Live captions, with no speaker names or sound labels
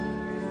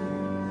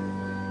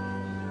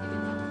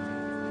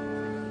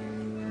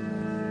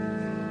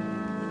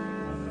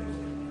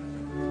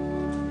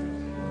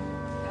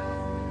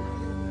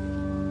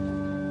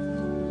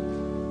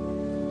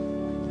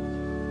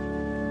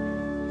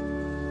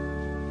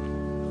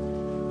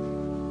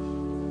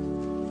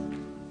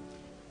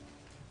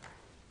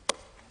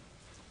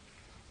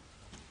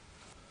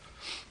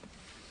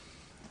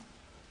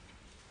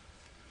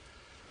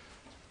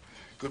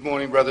Good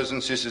morning, brothers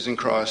and sisters in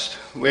Christ.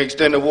 We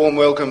extend a warm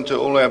welcome to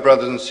all our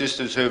brothers and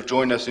sisters who have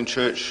joined us in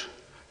church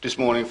this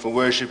morning for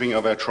worshipping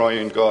of our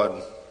triune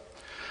God.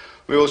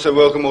 We also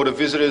welcome all the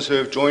visitors who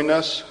have joined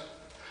us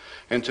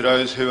and to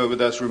those who are with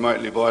us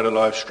remotely via the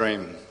live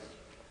stream.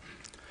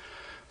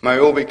 May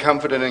all be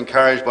comforted and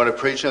encouraged by the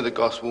preaching of the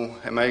gospel,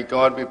 and may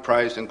God be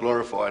praised and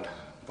glorified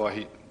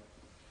by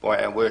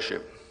our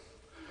worship.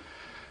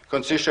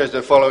 Consider as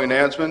the following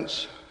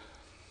announcements.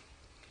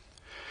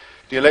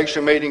 The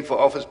election meeting for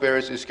office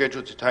bearers is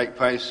scheduled to take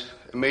place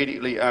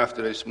immediately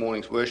after this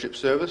morning's worship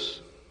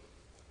service.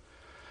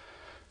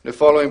 The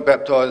following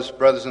baptised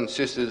brothers and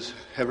sisters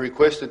have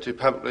requested to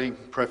publicly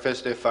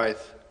profess their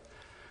faith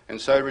and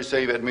so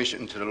receive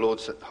admission to the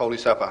Lord's Holy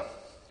Supper.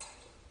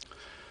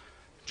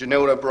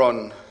 Janilda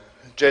Bron,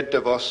 Jed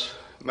DeVos,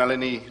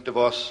 Melanie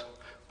DeVos,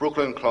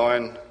 Brooklyn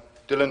Klein,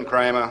 Dylan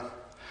Kramer,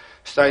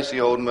 Stacey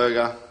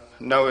Oldenberger,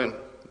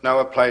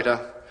 Noah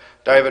Plater,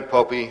 David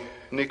Poppy,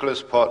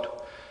 Nicholas Pott,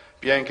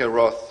 Bianca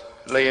Roth,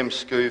 Liam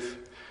Scoof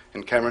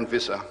and Cameron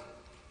Visser.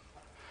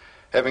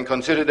 Having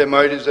considered their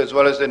motives as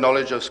well as their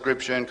knowledge of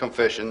Scripture and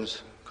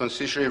confessions,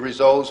 consistory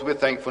resolves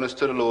with thankfulness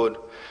to the Lord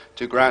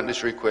to grant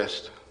this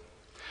request.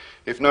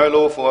 If no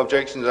lawful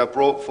objections are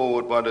brought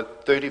forward by the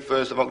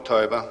 31st of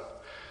October,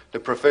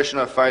 the profession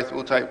of faith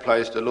will take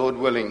place, the Lord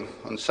willing,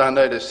 on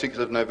Sunday the 6th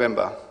of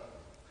November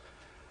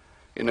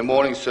in the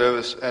morning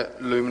service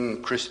at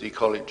Lumen Christi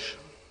College.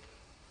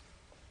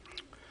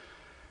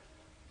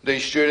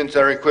 These students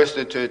are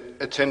requested to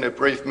attend a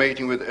brief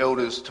meeting with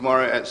elders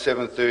tomorrow at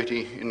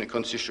 7:30 in the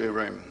consistory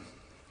room.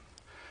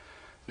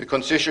 The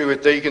consistory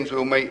with deacons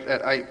will meet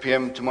at 8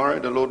 p.m. tomorrow,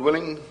 the Lord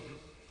willing.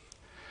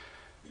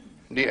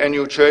 The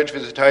annual church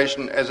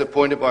visitation as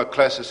appointed by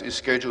classis is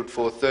scheduled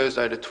for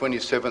Thursday the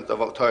 27th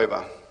of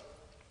October.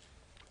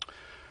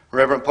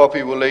 Reverend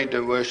Poppy will lead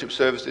the worship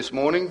service this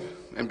morning,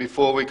 and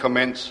before we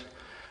commence,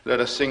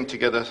 let us sing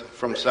together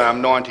from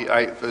Psalm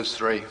 98 verse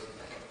 3.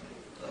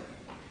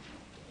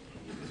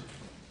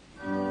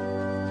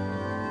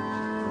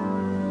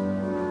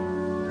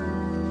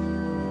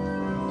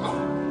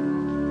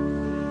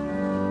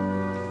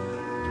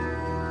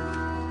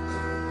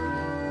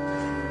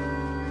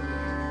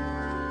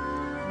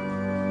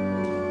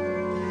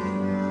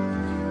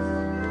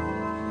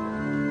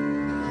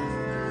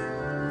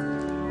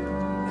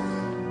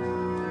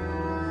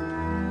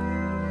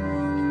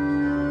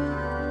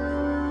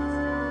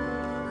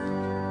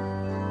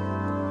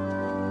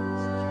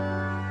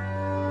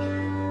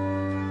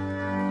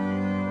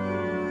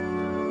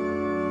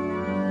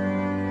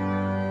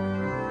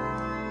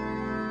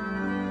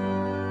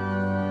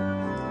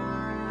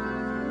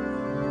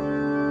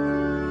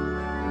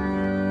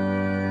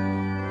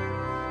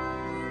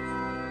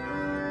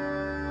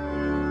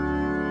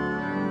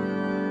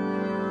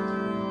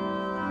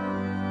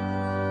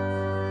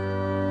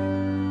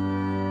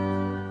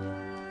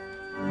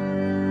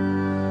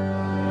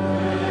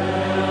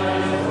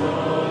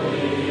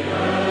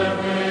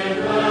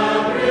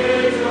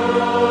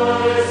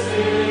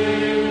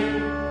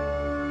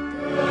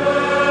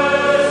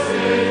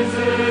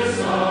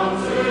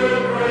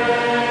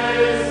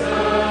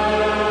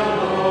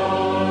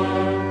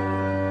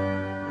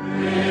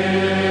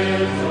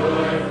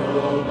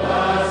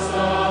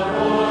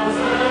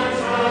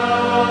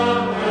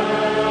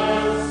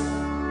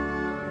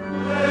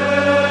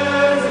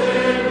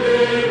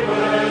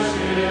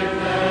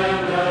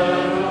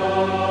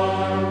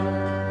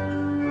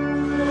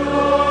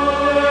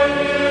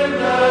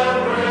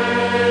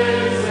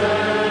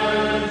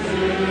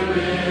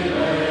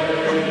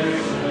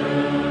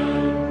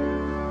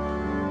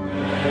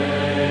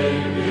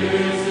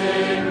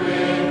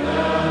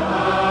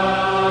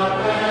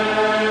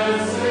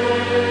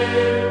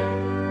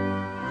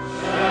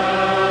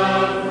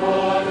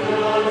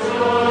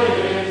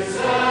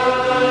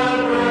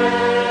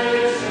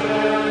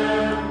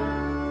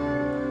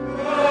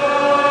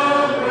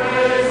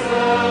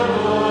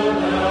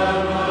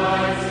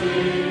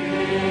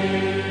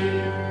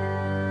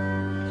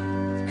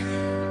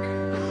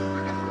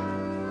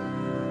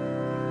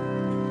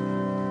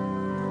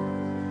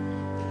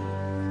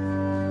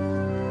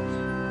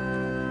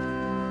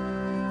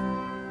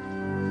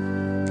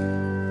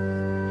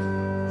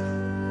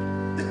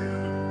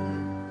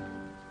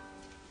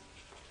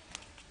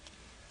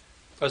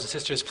 Brothers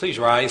and sisters, please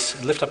rise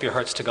and lift up your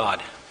hearts to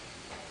God.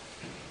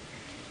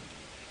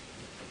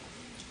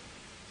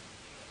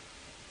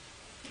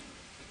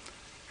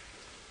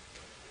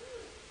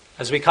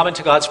 As we come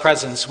into God's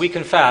presence, we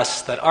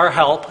confess that our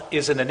help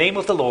is in the name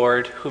of the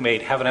Lord who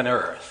made heaven and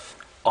earth.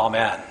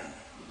 Amen.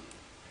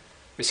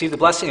 Receive the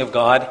blessing of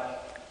God.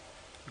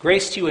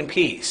 Grace to you and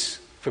peace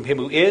from him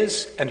who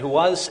is, and who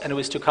was, and who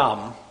is to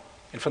come,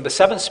 and from the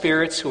seven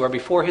spirits who are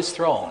before his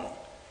throne,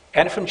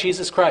 and from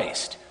Jesus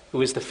Christ,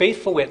 who is the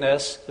faithful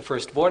witness, the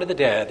firstborn of the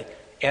dead,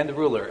 and the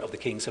ruler of the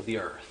kings of the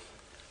earth.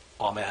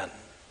 Amen.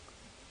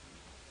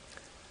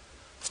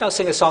 Let's now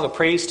sing a song of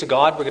praise to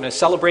God. We're going to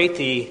celebrate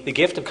the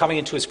gift of coming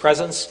into his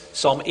presence.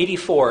 Psalm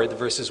 84, the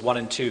verses 1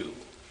 and 2.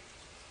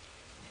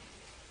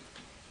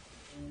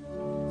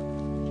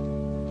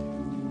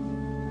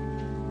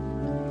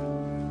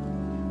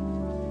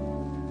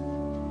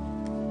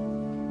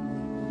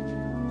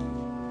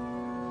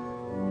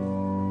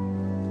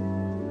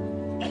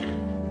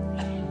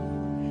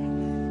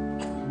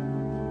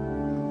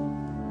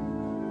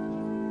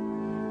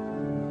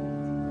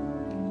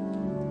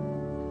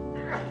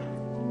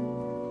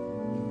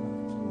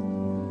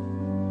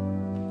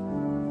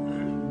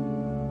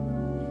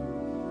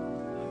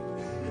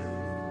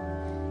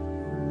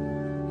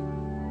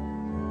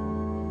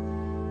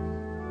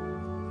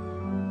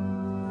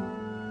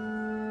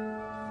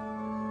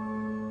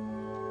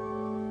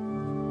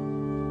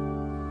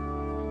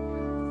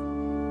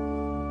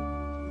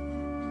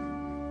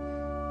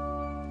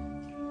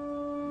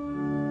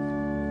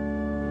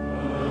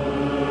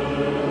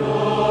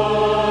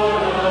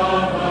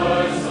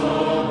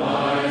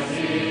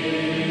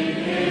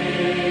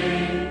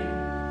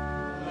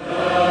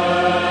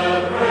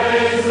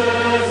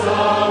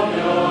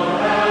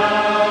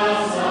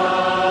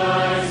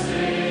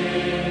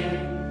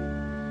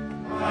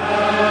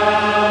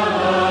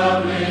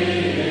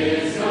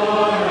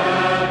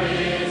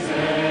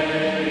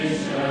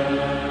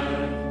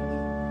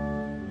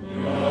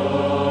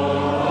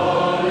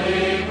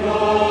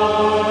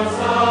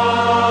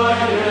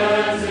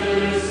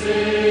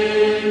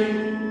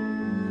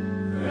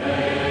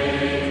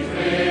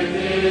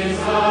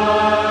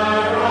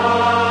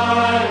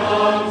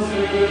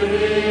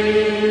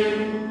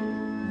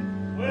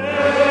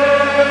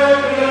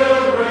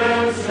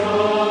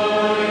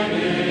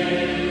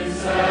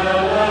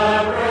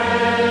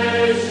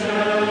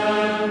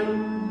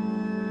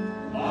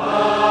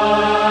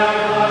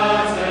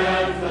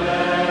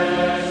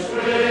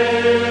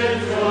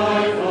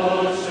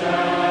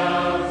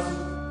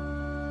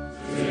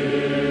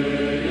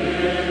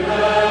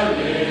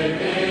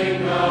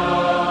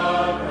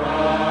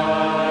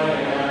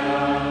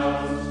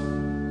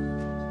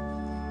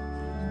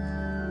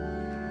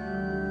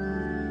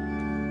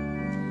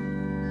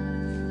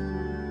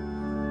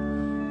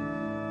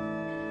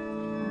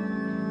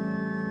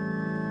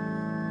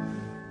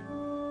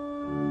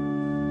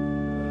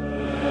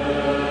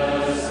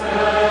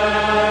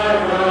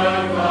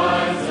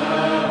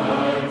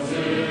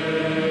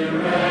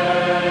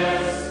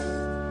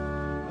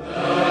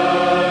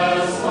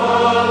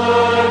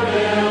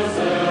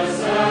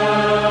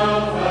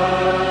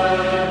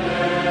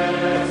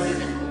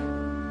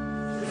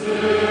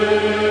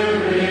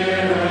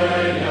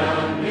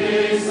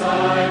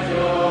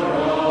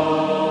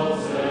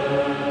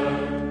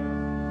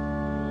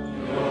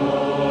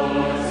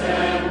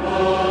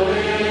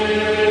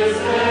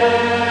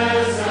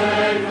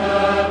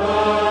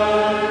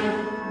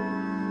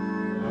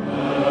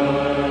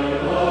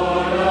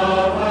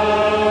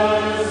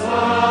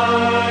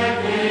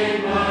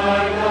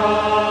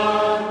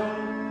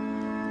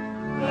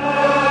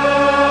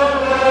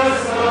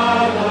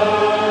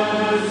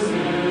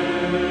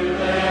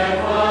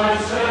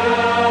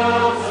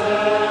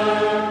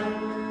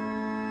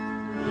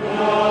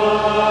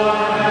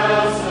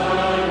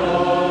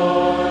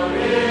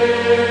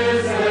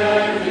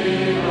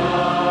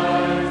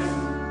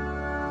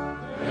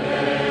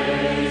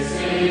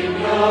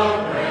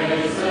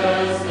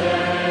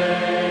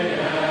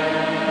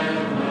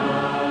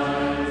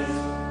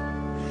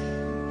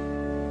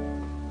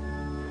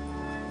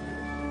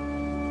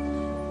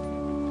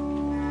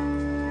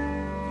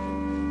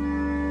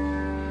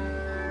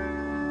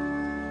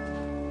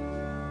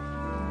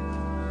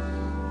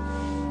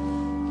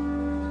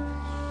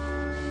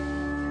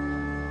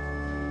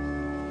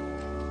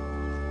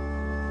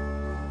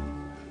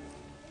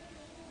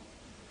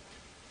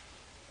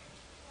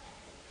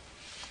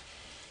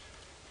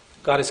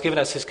 God has given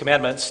us his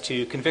commandments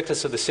to convict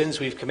us of the sins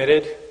we've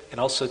committed and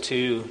also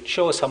to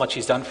show us how much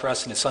he's done for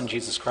us in his Son,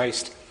 Jesus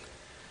Christ.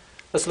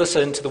 Let's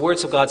listen to the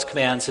words of God's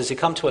commands as they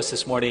come to us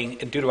this morning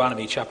in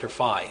Deuteronomy chapter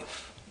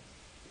 5.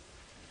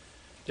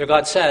 There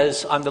God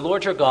says, "I'm the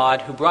Lord your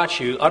God who brought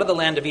you out of the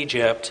land of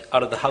Egypt,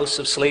 out of the house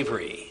of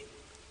slavery.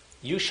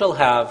 You shall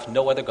have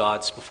no other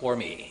gods before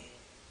me.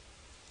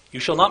 You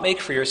shall not make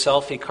for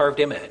yourself a carved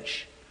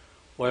image,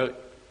 or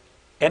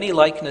any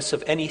likeness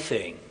of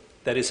anything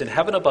that is in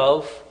heaven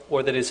above,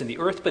 or that is in the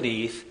earth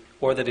beneath,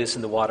 or that is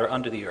in the water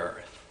under the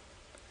earth.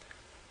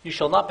 You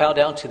shall not bow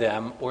down to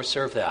them or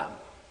serve them.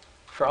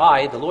 For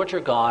I, the Lord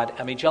your God,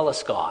 am a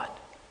jealous God,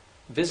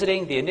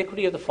 visiting the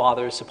iniquity of the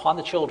fathers upon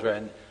the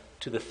children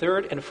to the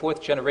third and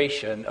fourth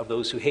generation of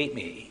those who hate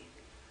me,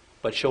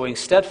 but showing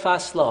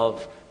steadfast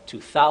love to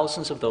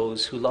thousands of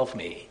those who love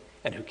me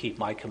and who keep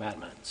my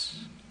commandments.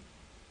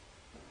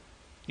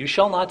 You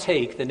shall not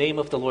take the name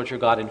of the Lord your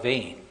God in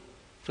vain,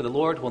 for the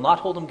Lord will not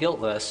hold him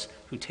guiltless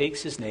who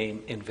takes his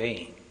name in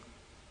vain.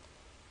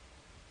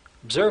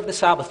 Observe the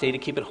Sabbath day to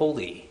keep it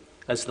holy,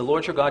 as the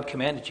Lord your God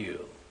commanded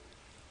you.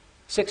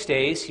 6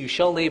 days you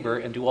shall labor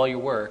and do all your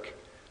work,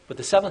 but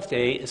the seventh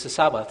day is the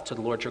Sabbath to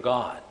the Lord your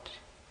God.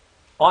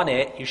 On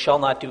it you shall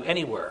not do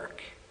any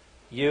work,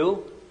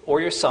 you or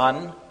your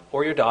son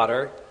or your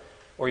daughter,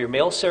 or your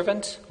male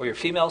servant or your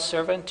female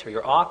servant, or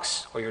your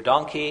ox or your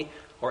donkey,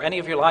 or any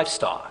of your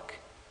livestock,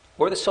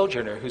 or the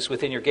sojourner who's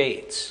within your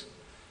gates,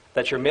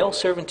 that your male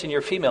servant and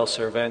your female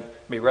servant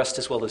may rest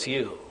as well as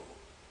you.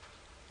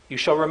 You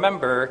shall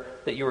remember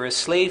that you were a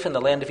slave in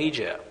the land of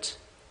Egypt,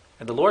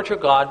 and the Lord your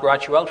God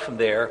brought you out from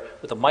there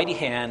with a mighty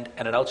hand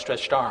and an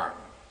outstretched arm.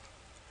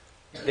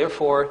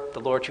 Therefore, the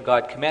Lord your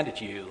God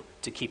commanded you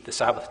to keep the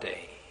Sabbath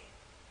day.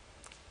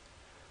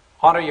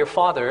 Honor your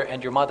father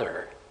and your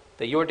mother,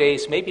 that your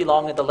days may be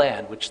long in the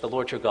land which the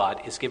Lord your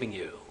God is giving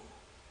you.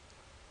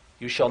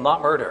 You shall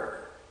not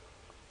murder,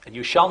 and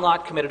you shall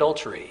not commit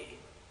adultery,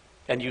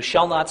 and you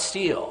shall not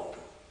steal.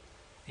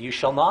 You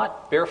shall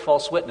not bear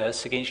false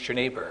witness against your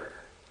neighbor.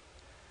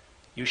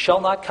 You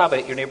shall not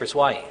covet your neighbor's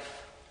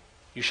wife.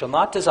 You shall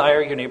not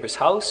desire your neighbor's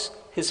house,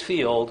 his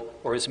field,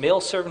 or his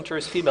male servant or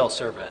his female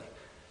servant,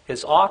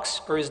 his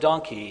ox or his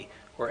donkey,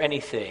 or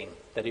anything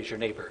that is your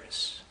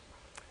neighbor's."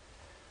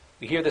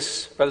 We hear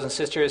this, brothers and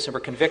sisters, and we're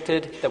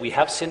convicted that we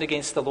have sinned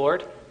against the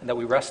Lord and that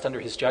we rest under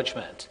his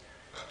judgment.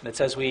 And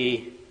it's as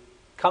we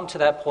come to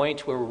that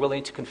point where we're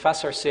willing to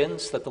confess our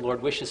sins that the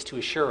Lord wishes to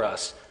assure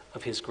us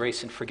of his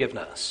grace and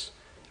forgiveness.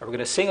 And we're going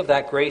to sing of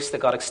that grace that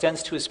God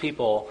extends to his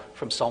people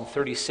from Psalm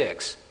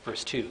 36,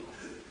 verse 2.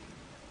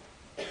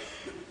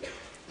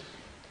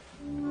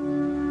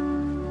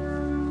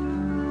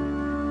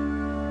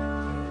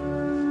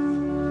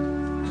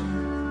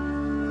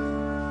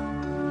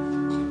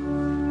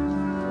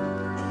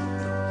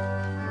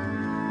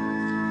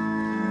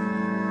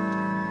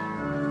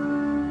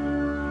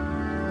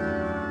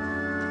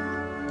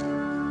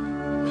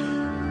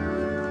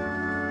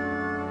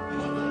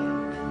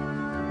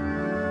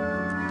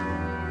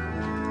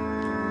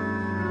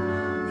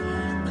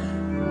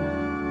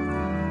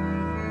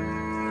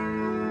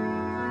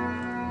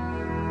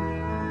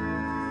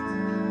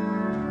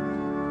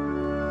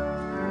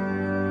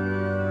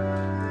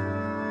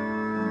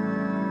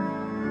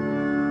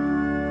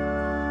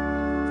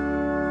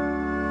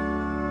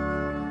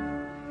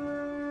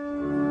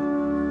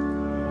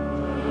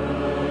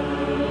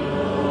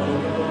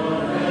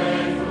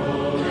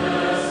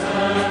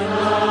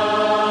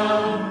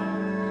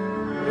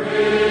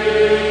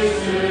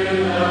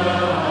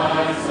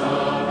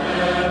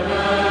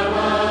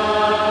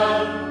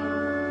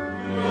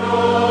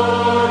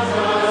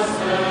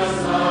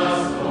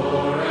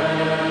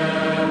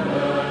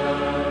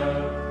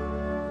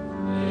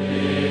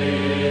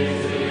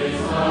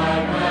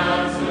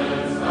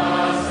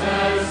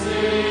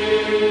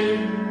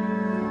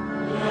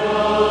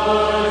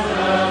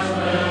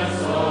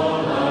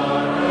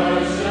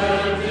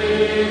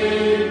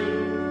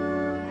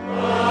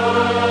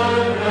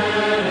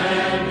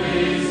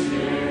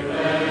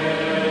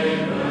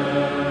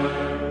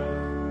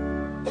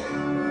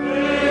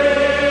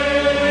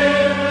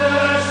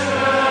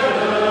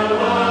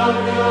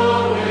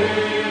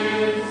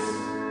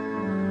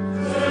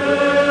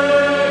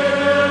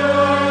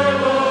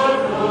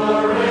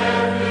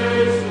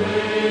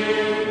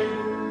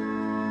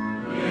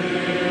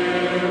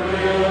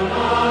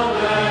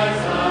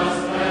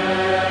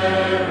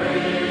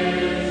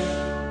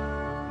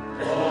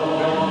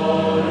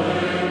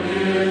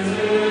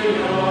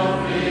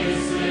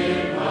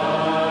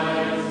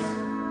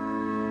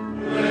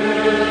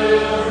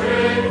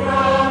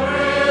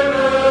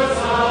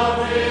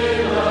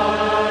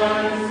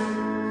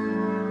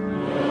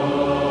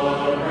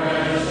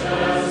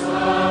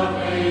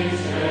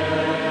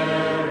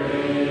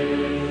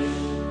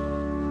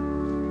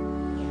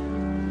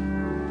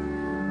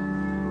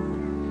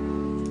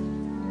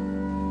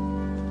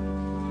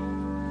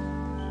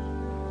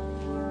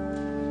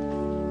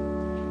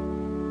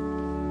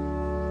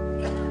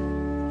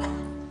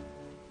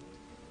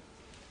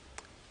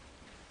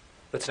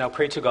 Let's now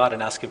pray to God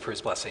and ask him for his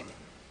blessing.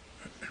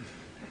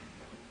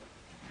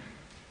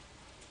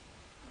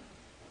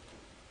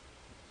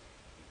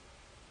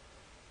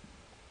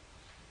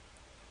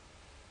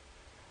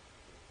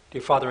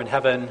 Dear Father in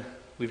heaven,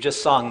 we've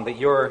just sung that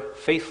your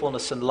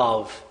faithfulness and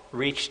love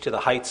reach to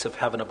the heights of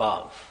heaven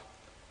above.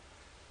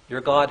 You're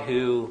a God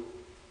who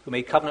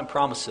made covenant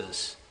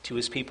promises to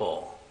his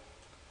people.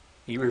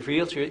 You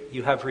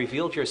have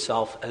revealed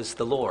yourself as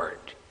the Lord,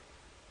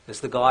 as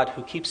the God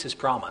who keeps his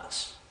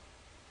promise.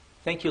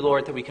 Thank you,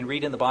 Lord, that we can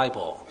read in the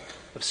Bible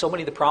of so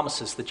many of the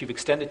promises that you've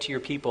extended to your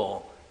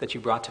people that you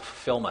brought to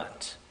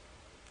fulfillment.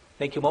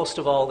 Thank you most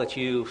of all that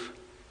you've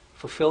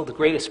fulfilled the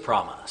greatest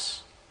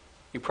promise.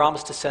 You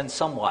promised to send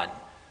someone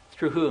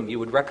through whom you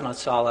would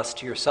reconcile us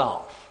to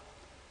yourself.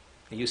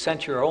 And you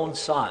sent your own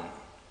Son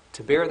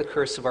to bear the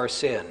curse of our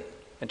sin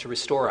and to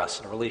restore us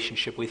in a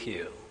relationship with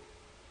you.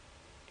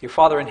 Dear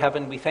Father in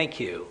heaven, we thank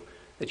you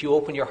that you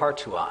open your heart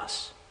to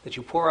us, that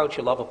you pour out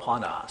your love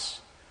upon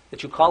us,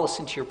 that you call us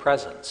into your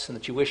presence, and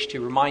that you wish to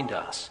remind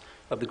us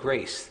of the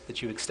grace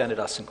that you've extended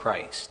us in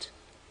Christ.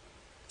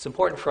 It's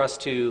important for us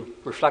to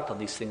reflect on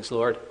these things,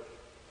 Lord.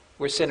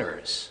 We're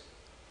sinners.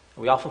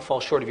 We often fall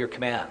short of your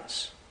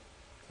commands.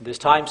 And there's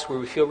times where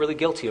we feel really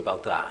guilty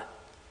about that.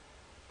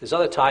 There's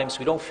other times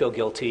we don't feel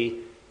guilty,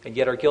 and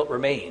yet our guilt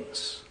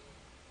remains.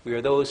 We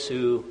are those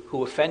who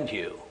offend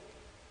you,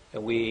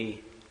 and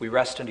we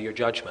rest under your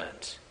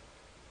judgment.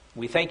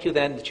 We thank you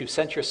then that you've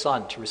sent your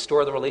Son to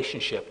restore the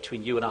relationship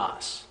between you and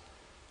us.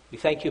 We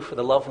thank you for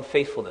the love and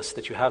faithfulness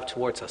that you have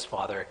towards us,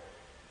 Father.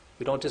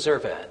 We don't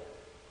deserve it.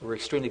 We're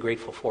extremely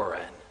grateful for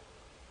it.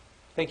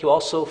 Thank you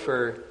also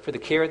for the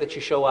care that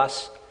you show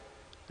us.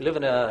 We live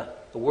in a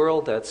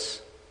world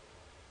that's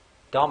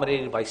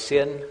dominated by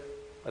sin,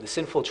 by the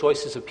sinful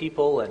choices of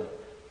people and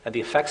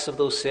the effects of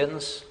those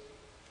sins.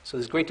 So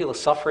there's a great deal of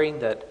suffering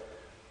that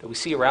we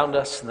see around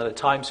us and that at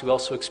times we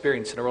also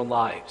experience in our own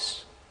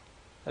lives.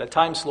 And at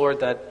times, Lord,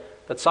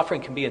 that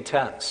suffering can be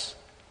intense.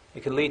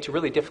 It can lead to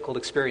really difficult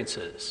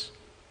experiences.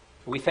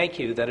 We thank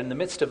you that in the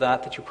midst of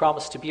that you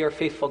promise to be our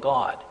faithful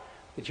God,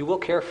 that you will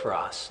care for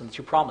us, and that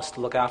you promise to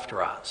look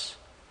after us.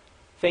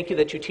 Thank you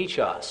that you teach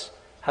us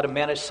how to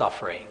manage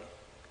suffering,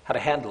 how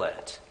to handle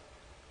it.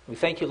 We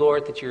thank you,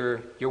 Lord, that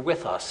you're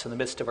with us in the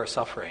midst of our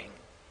suffering.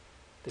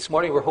 This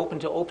morning we're hoping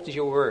to open to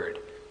your word,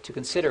 to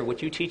consider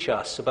what you teach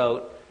us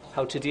about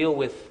how to deal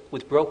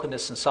with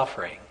brokenness and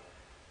suffering.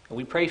 And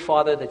we pray,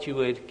 Father, that you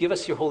would give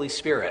us your Holy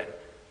Spirit,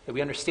 that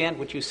we understand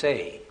what you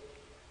say.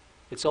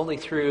 It's only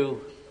through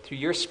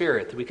your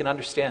Spirit that we can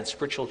understand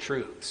spiritual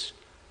truths.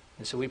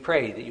 And so we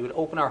pray that you would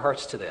open our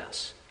hearts to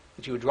this,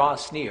 that you would draw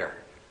us near,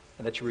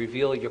 and that you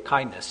reveal your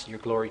kindness and your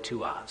glory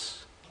to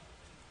us.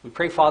 We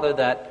pray, Father,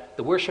 that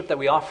the worship that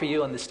we offer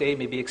you on this day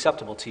may be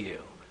acceptable to you,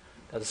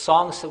 that the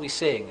songs that we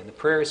sing and the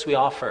prayers we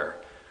offer,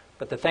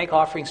 but the thank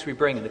offerings we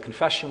bring and the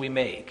confession we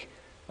make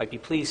might be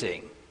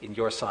pleasing in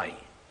your sight.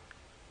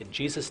 In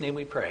Jesus' name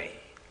we pray.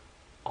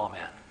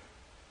 Amen.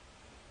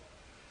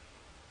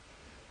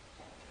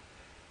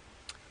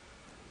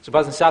 So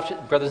brothers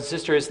and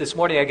sisters, this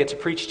morning I get to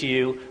preach to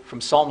you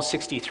from Psalm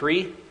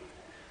 63.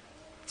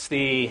 It's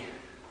the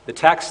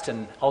text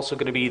and also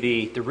going to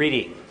be the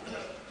reading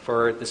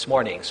for this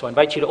morning. So I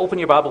invite you to open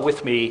your Bible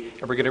with me,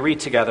 and we're going to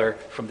read together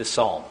from this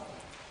psalm.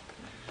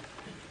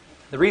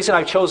 The reason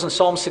I've chosen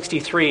Psalm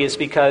 63 is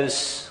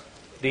because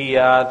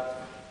the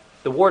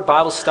Ward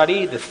Bible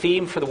study, the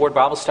theme for the Ward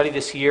Bible study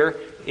this year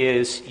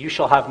is, "You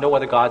shall have no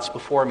other gods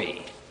before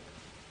me."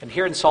 And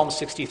here in Psalm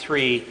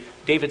 63,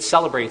 David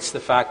celebrates the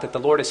fact that the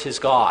Lord is his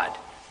God,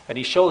 and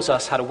he shows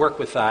us how to work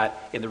with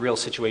that in the real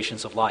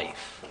situations of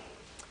life.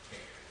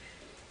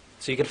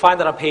 So you can find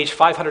that on page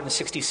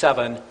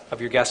 567 of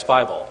your guest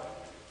Bible.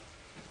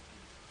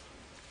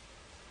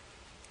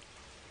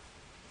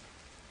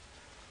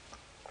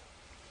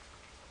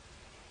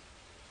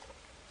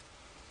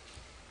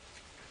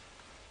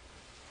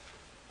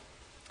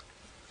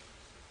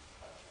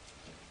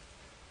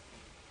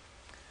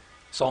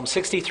 Psalm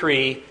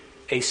 63,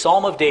 a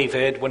psalm of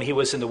David when he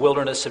was in the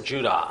wilderness of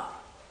Judah.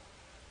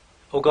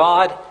 O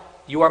God,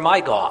 you are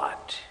my God.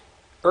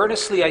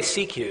 Earnestly I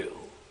seek you.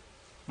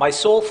 My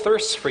soul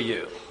thirsts for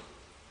you.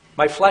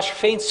 My flesh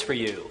faints for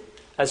you,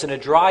 as in a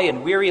dry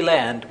and weary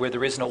land where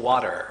there is no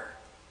water.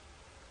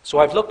 So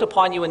I've looked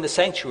upon you in the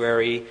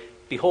sanctuary,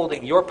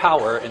 beholding your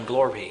power and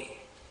glory.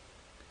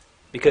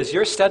 Because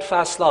your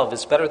steadfast love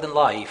is better than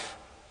life,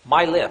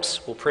 my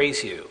lips will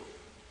praise you.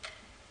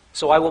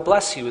 So I will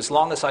bless you as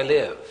long as I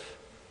live.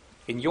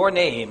 In your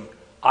name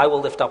I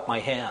will lift up my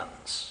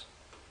hands.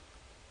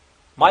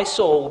 My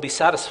soul will be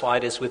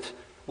satisfied as with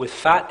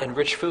fat and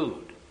rich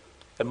food,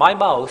 and my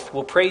mouth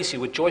will praise you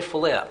with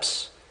joyful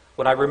lips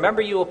when I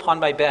remember you upon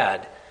my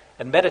bed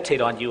and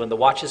meditate on you in the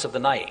watches of the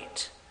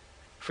night.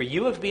 For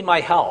you have been my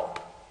help,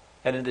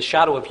 and in the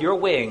shadow of your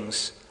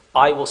wings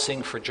I will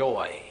sing for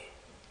joy.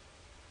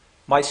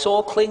 My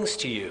soul clings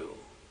to you.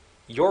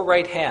 Your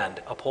right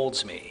hand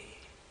upholds me.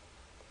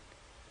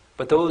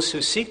 But those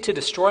who seek to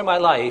destroy my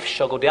life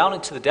shall go down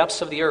into the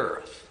depths of the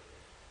earth.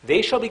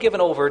 They shall be given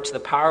over to the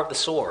power of the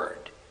sword.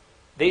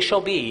 They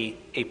shall be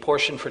a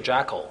portion for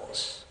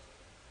jackals.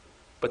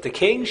 But the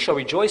king shall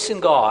rejoice in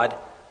God.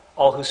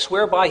 All who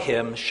swear by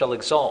him shall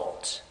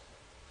exult.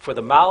 For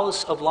the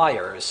mouths of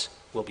liars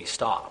will be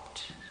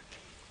stopped.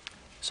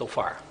 So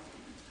far.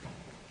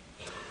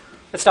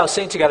 Let's now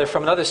sing together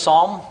from another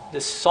psalm.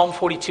 This Psalm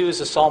 42 is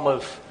a psalm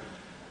of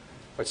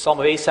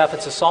Asaph.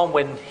 It's a psalm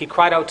when he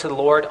cried out to the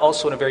Lord,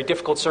 also in a very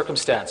difficult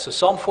circumstance. So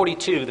Psalm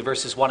 42, the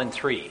verses 1 and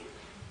 3.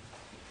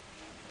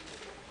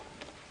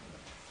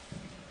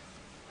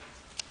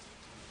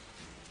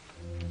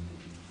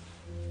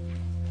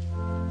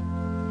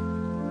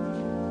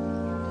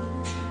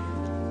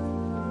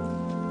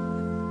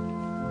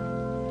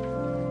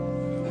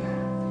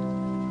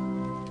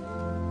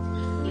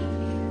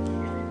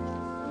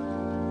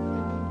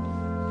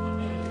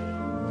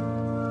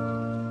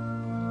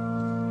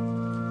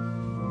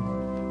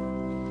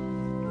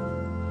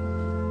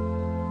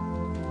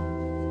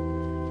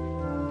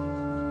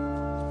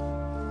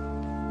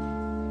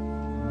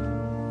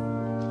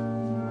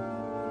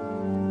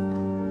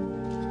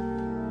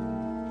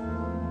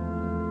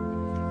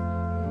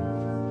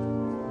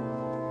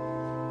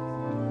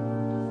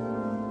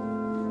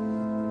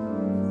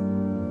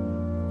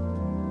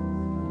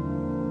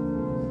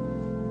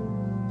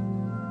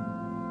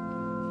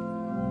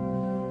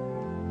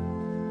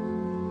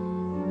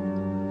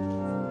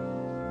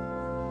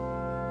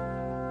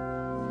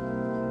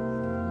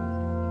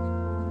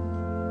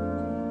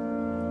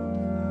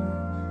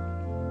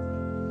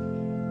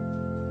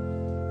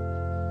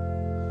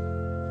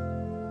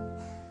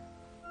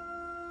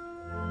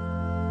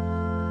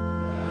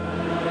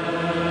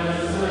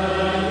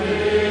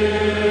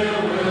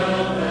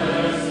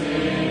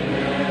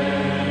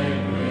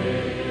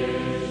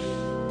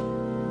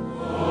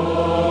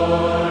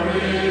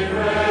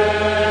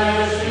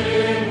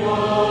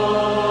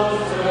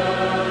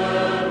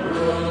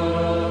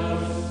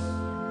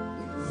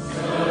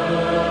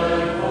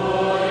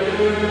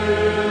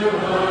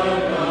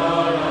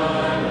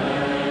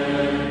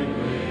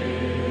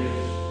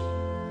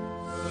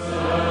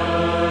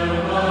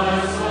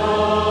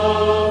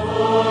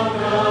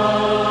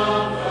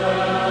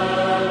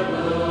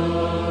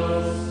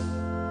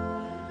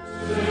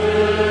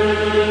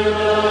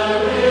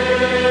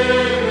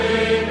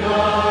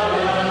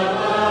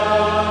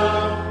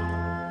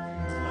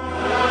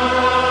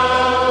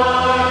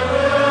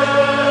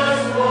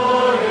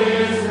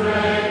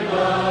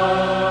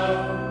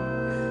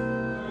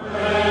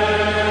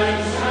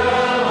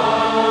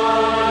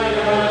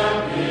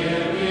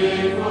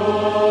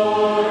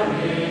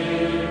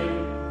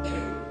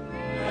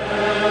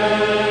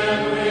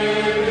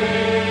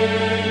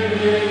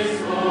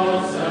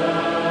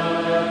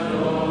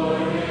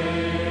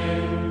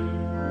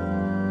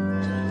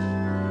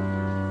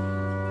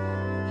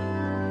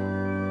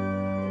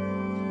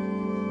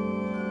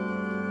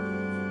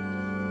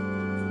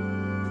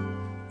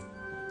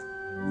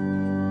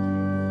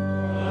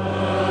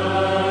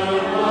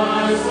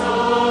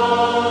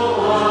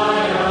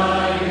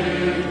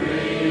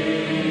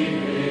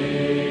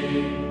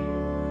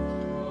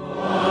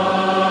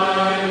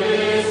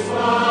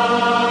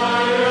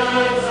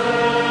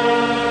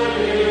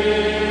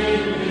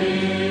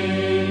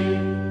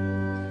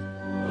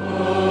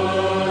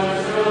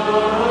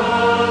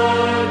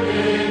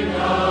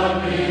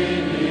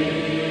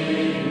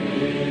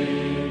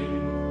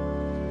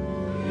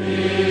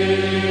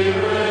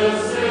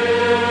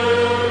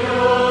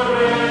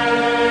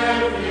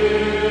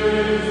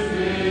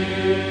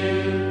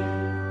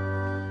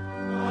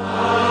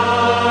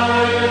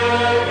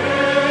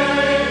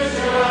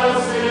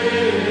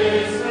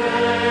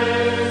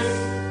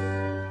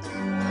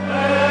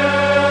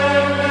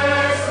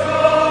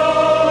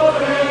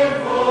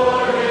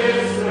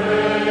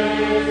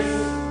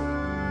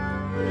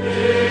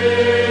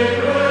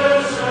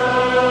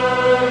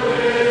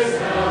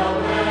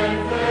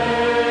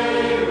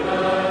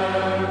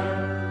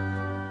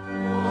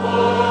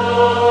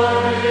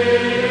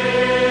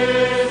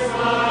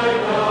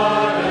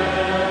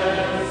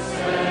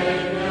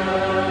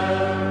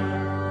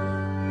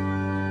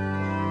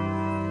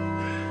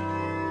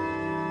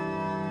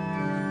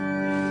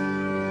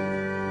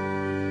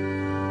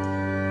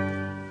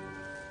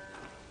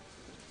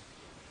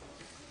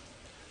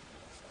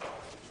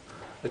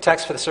 The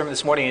text for the sermon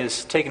this morning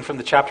is taken from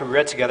the chapter we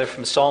read together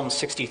from Psalm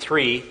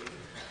 63.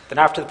 Then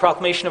after the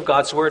proclamation of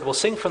God's word, we'll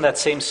sing from that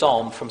same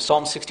psalm, from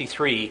Psalm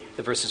 63,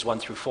 the verses 1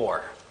 through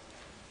 4.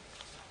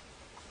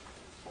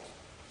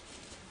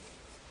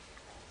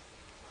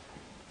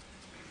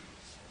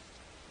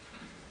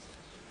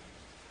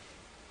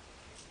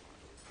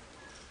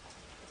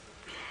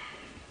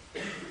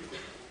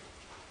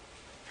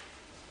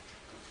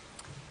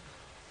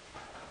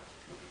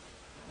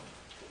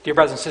 Dear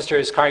brothers and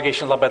sisters,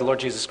 congregation loved by the Lord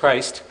Jesus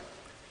Christ,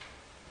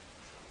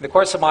 in the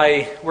course of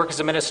my work as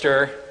a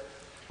minister,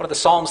 one of the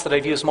psalms that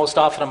I've used most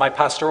often in my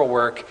pastoral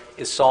work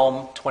is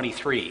Psalm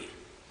 23.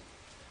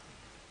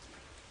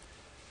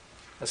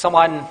 When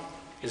someone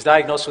is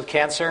diagnosed with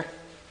cancer,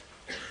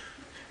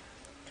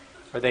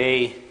 or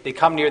they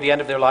come near the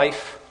end of their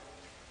life,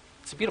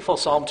 it's a beautiful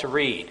psalm to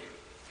read.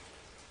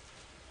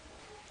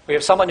 We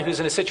have someone who's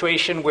in a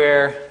situation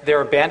where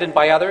they're abandoned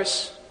by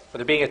others, or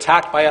they're being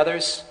attacked by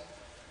others.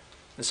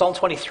 And Psalm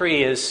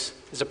 23 is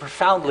a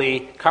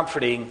profoundly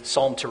comforting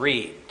psalm to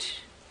read.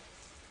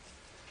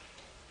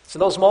 It's in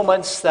those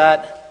moments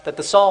that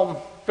the psalm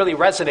really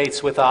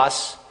resonates with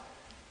us.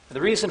 And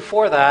the reason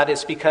for that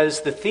is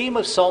because the theme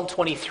of Psalm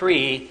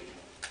 23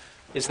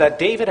 is that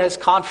David has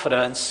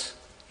confidence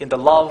in the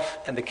love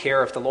and the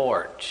care of the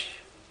Lord.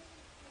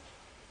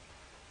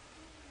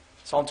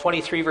 Psalm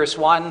 23 verse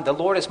 1, "The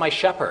Lord is my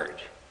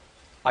shepherd.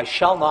 I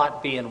shall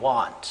not be in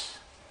want."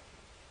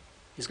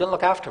 He's going to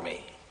look after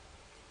me.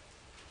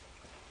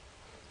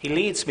 He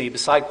leads me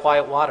beside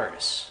quiet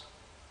waters.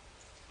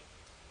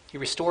 He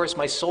restores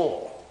my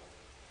soul.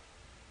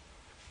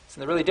 It's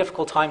in the really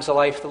difficult times of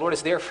life, the Lord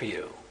is there for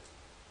you.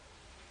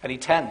 And He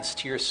tends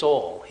to your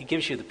soul. He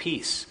gives you the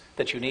peace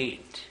that you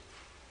need.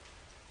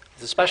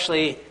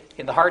 Especially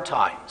in the hard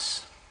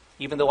times.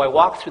 "Even though I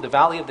walk through the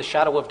valley of the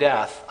shadow of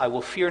death, I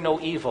will fear no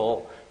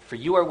evil, for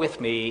you are with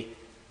me,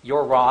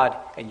 your rod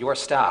and your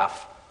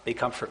staff, they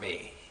comfort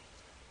me."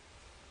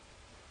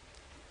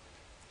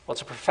 Well,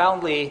 it's a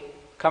profoundly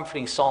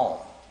comforting psalm.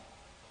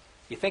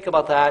 You think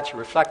about that, you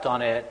reflect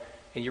on it,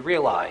 and you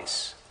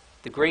realize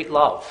the great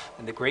love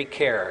and the great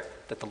care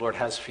that the Lord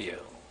has for you.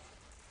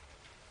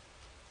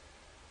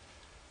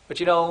 But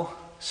you know,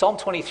 Psalm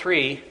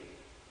 23,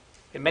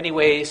 in many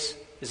ways,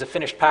 is a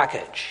finished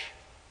package.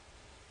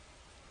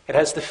 It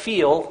has the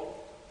feel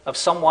of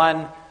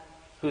someone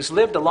who's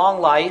lived a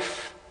long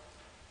life,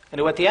 and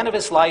who at the end of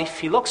his life,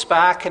 he looks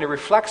back and he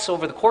reflects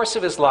over the course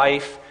of his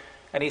life,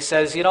 and he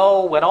says, you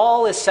know, when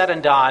all is said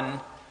and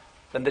done,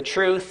 then the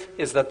truth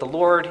is that the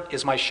Lord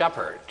is my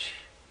shepherd,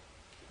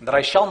 and that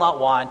I shall not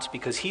want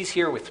because He's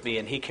here with me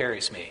and He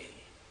carries me.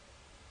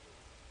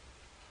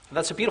 And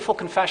that's a beautiful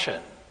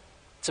confession.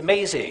 It's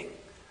amazing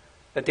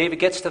that David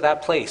gets to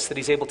that place, that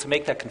he's able to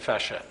make that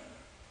confession.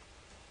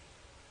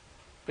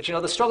 But you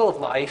know, the struggle of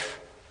life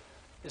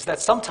is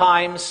that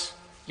sometimes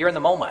you're in the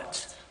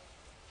moment.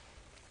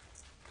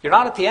 You're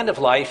not at the end of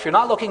life. You're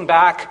not looking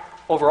back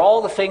over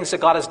all the things that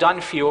God has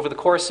done for you over the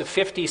course of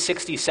 50,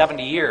 60,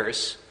 70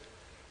 years.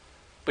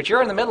 But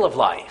you're in the middle of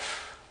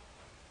life.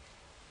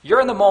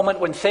 You're in the moment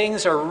when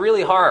things are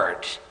really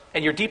hard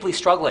and you're deeply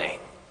struggling.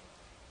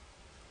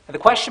 And the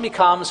question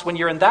becomes, when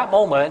you're in that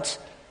moment,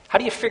 how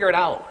do you figure it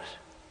out?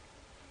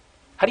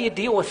 How do you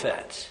deal with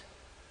it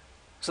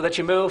so that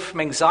you move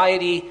from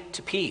anxiety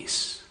to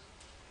peace?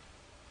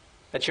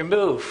 That you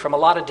move from a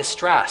lot of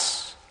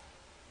distress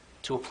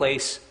to a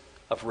place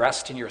of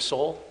rest in your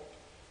soul?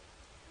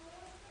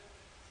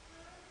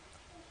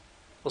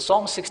 Well,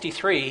 Psalm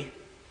 63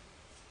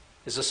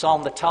 is a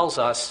psalm that tells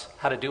us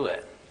how to do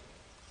it.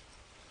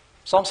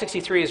 Psalm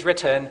 63 is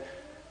written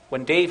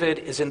when David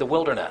is in the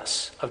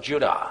wilderness of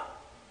Judah.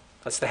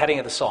 That's the heading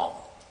of the psalm.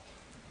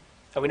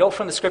 And we know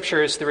from the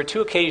scriptures there were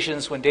two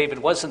occasions when David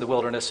was in the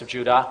wilderness of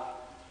Judah.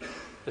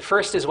 The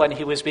first is when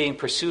he was being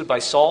pursued by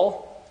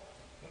Saul.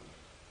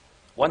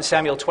 1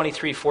 Samuel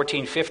 23,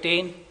 14,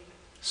 15.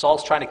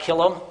 Saul's trying to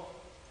kill him.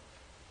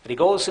 And he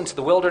goes into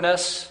the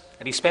wilderness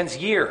and he spends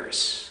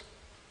years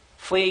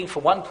fleeing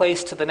from one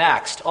place to the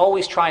next,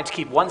 always trying to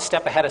keep one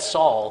step ahead of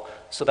Saul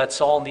so that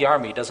Saul and the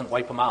army doesn't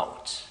wipe him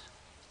out.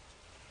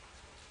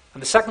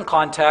 And the second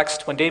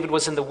context, when David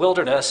was in the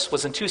wilderness,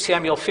 was in 2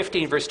 Samuel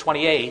 15, verse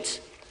 28.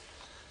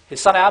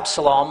 His son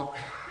Absalom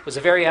was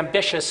a very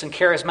ambitious and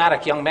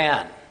charismatic young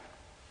man.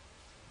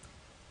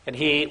 And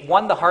he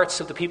won the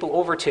hearts of the people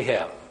over to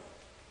him.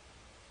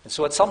 And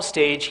so at some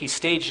stage, he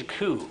staged a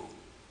coup.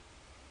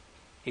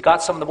 He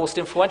got some of the most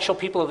influential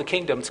people of the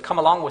kingdom to come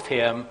along with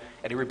him,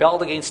 and he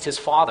rebelled against his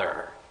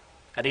father.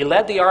 And he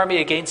led the army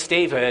against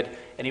David,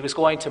 and he was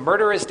going to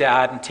murder his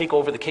dad and take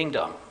over the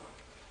kingdom.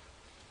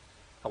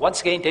 And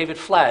once again, David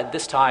fled,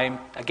 this time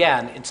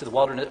again into the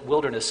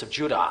wilderness of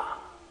Judah.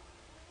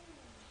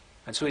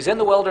 And so he's in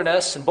the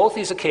wilderness, and both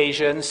these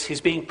occasions,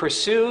 he's being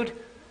pursued.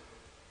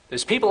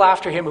 There's people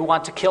after him who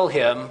want to kill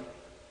him.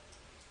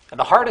 And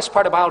the hardest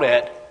part about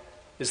it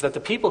is that the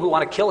people who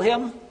want to kill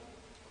him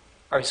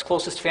are his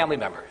closest family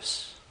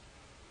members,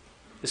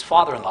 his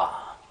father-in-law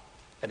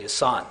and his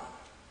son.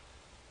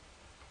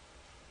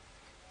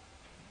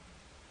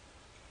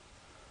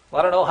 Well,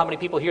 I don't know how many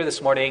people here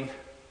this morning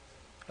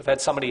have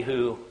had somebody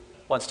who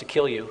wants to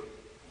kill you.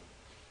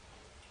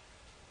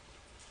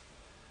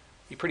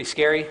 Be pretty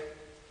scary.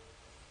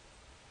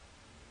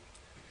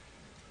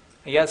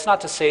 And yeah, it's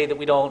not to say that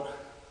we don't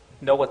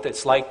know what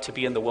it's like to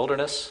be in the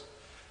wilderness.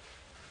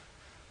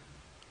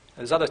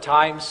 There's other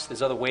times,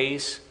 there's other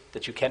ways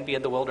that you can be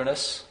in the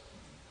wilderness.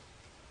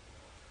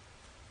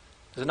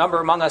 There's a number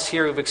among us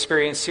here who've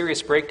experienced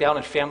serious breakdown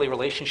in family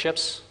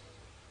relationships,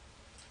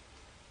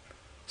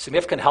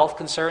 significant health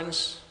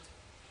concerns,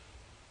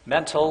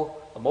 mental,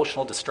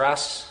 emotional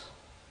distress,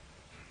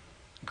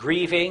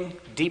 grieving,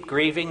 deep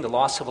grieving, the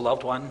loss of a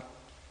loved one,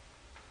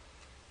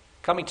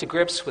 coming to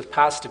grips with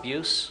past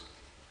abuse,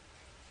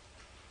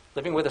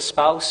 living with a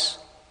spouse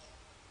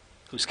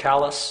who's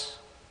callous.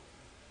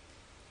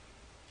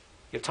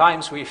 You have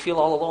times where you feel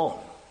all alone,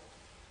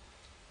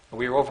 and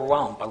we are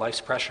overwhelmed by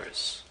life's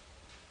pressures.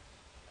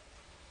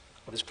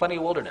 there's plenty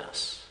of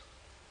wilderness.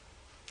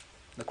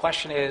 And the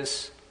question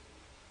is,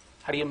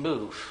 how do you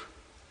move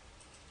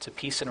to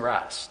peace and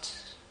rest?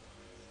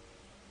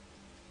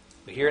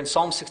 But here in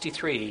Psalm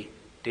 63,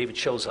 David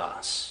shows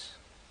us.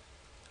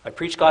 I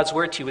preach God's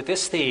word to you with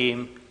this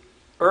theme: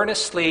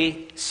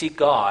 earnestly seek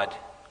God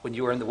when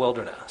you are in the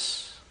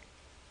wilderness.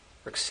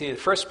 In the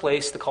first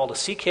place, the call to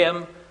seek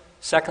him.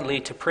 Secondly,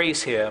 to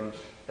praise him.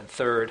 And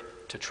third,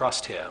 to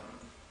trust him.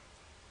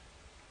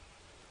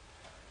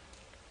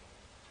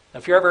 Now,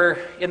 if you're ever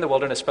in the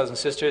wilderness, brothers and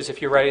sisters,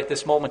 if you're right at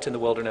this moment in the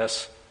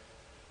wilderness,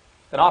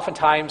 then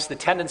oftentimes the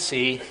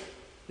tendency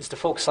is to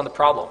focus on the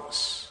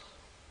problems.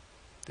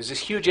 There's this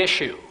huge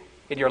issue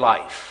in your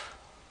life.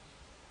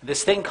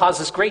 This thing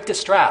causes great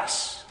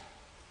distress.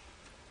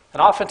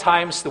 And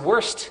oftentimes the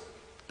worst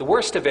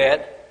of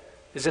it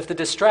is if the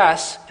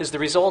distress is the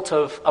result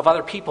of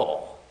other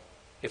people.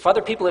 If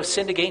other people have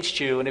sinned against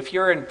you, and if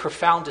you're in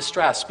profound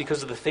distress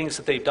because of the things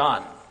that they've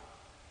done.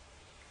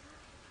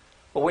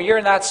 But when you're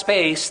in that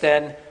space,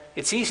 then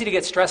it's easy to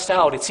get stressed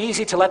out. It's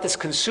easy to let this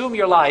consume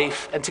your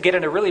life and to get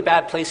in a really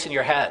bad place in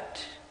your head.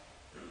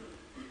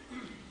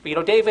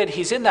 But David,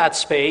 he's in that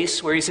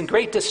space where he's in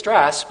great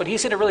distress, but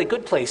he's in a really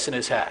good place in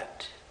his head.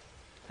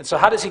 And so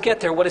how does he get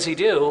there? What does he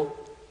do?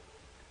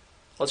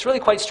 Well, it's really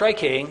quite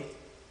striking.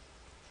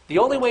 The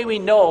only way we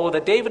know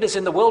that David is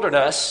in the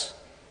wilderness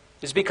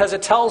is because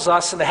it tells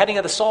us in the heading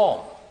of the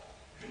psalm.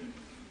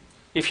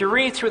 If you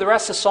read through the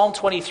rest of Psalm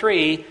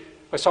 23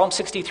 or Psalm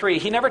 63,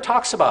 he never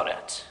talks about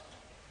it.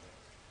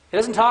 He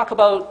doesn't talk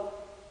about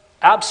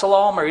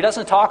Absalom, or he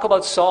doesn't talk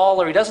about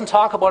Saul, or he doesn't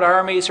talk about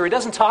armies, or he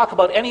doesn't talk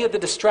about any of the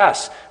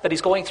distress that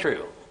he's going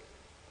through.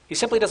 He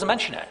simply doesn't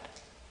mention it.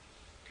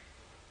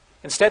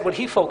 Instead, what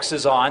he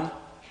focuses on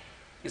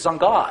is on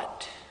God.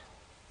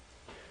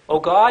 O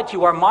God,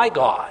 you are my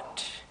God.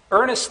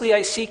 Earnestly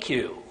I seek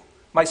you.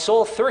 My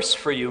soul thirsts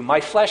for you.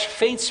 My flesh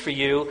faints for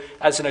you,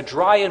 as in a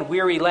dry and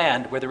weary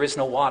land where there is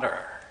no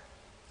water.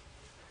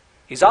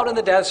 He's out in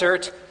the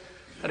desert,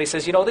 and he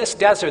says, this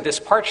desert, this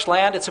parched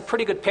land, it's a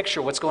pretty good picture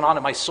of what's going on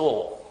in my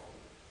soul.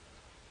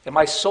 In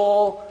my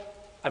soul,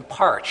 I'm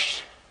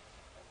parched.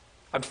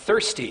 I'm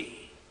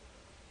thirsty.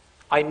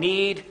 I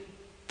need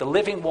the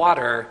living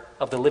water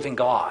of the living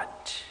God.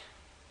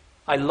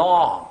 I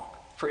long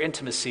for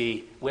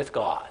intimacy with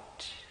God.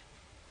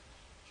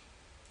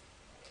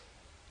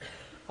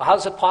 Well, how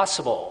is it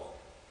possible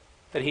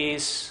that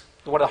he's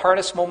in one of the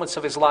hardest moments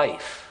of his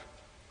life,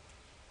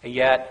 and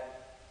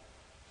yet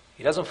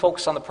he doesn't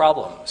focus on the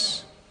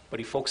problems, but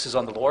he focuses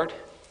on the Lord?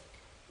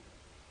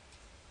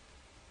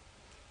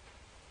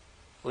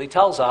 Well, he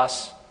tells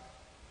us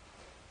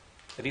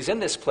that he's in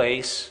this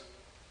place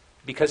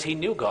because he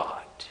knew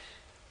God.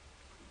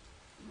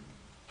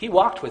 He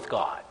walked with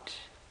God.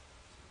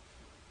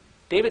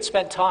 David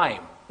spent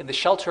time in the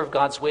shelter of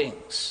God's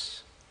wings.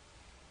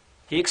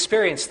 He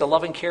experienced the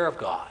loving care of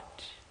God.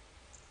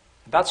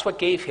 And that's what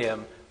gave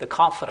him the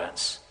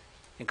confidence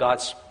in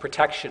God's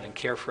protection and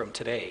care for him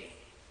today.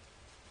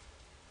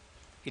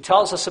 He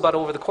tells us about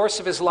over the course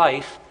of his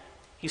life,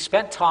 he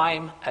spent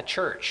time at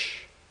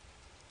church.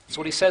 That's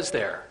what he says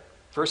there.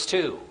 Verse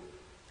 2,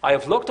 I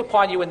have looked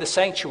upon you in the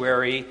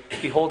sanctuary,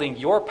 beholding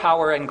your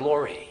power and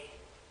glory.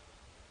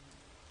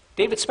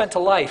 David spent a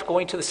life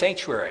going to the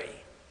sanctuary.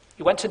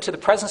 He went into the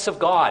presence of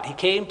God. He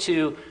came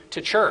to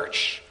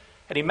church.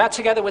 And he met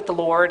together with the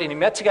Lord, and he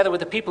met together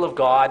with the people of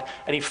God,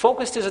 and he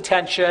focused his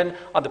attention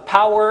on the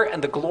power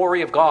and the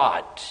glory of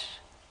God.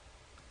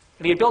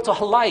 And he had built a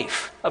whole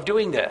life of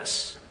doing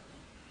this.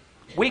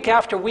 Week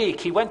after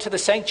week, he went to the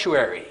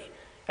sanctuary,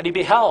 and he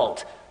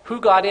beheld who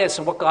God is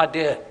and what God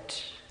did.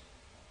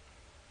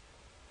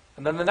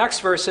 And then the next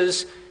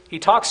verses, he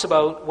talks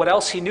about what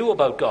else he knew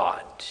about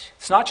God.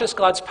 It's not just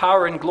God's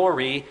power and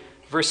glory.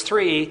 Verse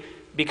 3,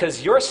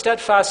 because your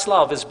steadfast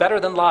love is better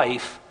than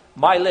life,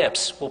 my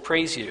lips will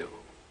praise you.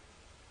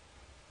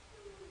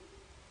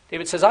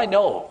 David says, I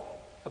know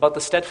about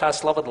the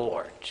steadfast love of the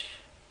Lord.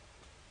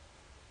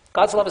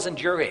 God's love is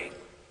enduring.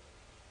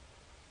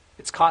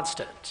 It's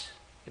constant.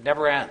 It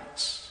never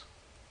ends.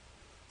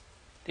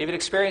 David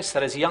experienced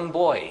that as a young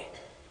boy.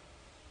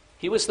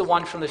 He was the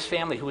one from his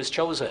family who was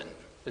chosen.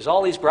 There's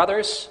all these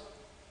brothers.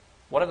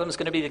 One of them is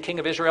going to be the king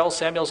of Israel.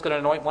 Samuel's going to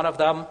anoint one of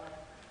them.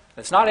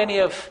 It's not any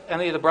of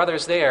the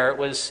brothers there. It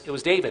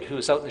was David who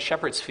was out in the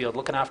shepherd's field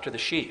looking after the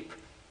sheep.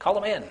 Call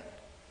him in.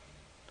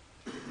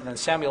 And then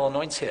Samuel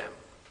anoints him.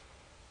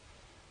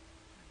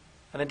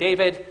 And then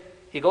David,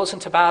 he goes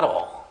into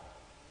battle.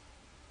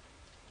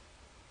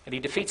 And he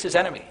defeats his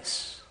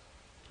enemies.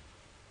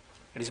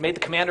 And he's made the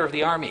commander of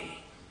the army.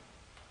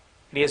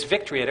 And he has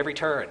victory at every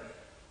turn.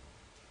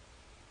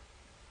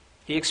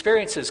 He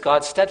experiences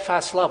God's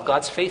steadfast love,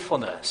 God's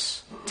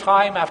faithfulness,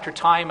 time after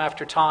time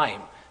after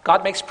time.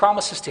 God makes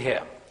promises to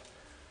him.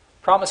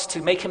 Promised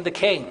to make him the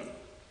king.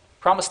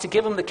 Promised to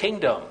give him the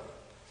kingdom.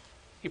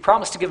 He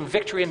promised to give him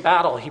victory in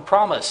battle. He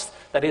promised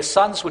that his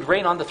sons would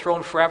reign on the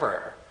throne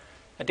forever.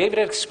 And David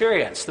had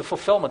experienced the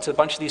fulfillment of a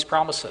bunch of these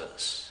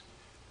promises.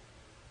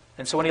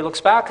 And so when he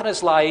looks back on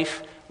his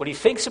life, when he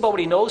thinks about what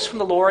he knows from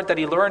the Lord that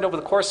he learned over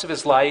the course of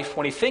his life,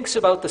 when he thinks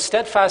about the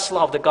steadfast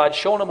love that God's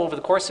shown him over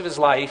the course of his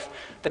life,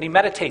 then he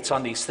meditates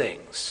on these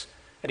things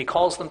and he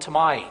calls them to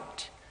mind.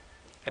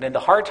 And in the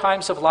hard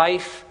times of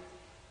life,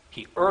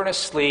 he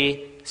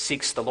earnestly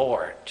seeks the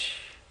Lord.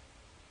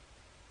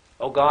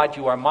 O God,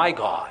 you are my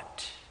God.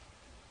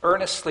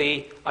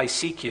 Earnestly I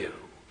seek you.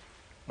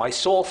 My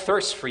soul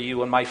thirsts for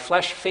you, and my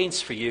flesh faints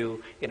for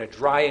you in a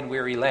dry and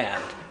weary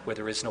land where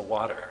there is no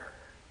water.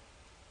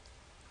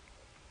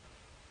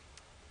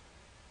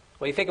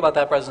 Well, you think about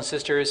that, brothers and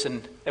sisters,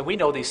 and we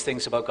know these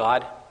things about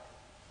God.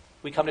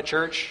 We come to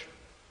church,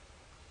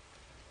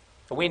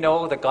 and we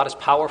know that God is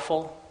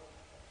powerful.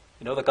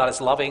 We know that God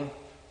is loving.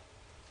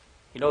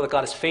 We know that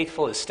God is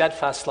faithful. His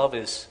steadfast love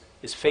is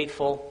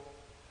faithful.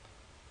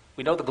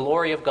 We know the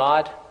glory of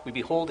God. We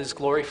behold his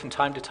glory from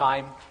time to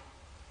time.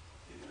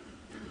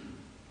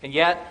 And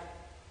yet,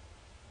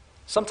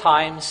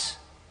 sometimes,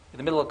 in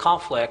the middle of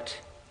conflict,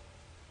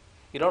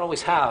 you don't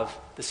always have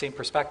the same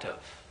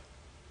perspective.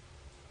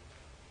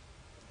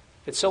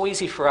 It's so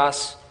easy for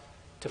us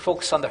to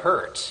focus on the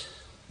hurt,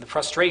 the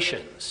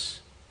frustrations,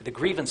 the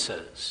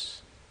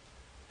grievances,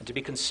 and to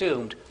be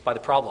consumed by the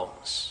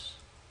problems.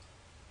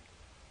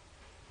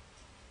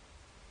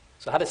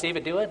 So how does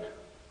David do it?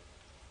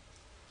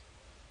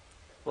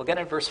 Well, again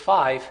in verse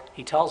 5,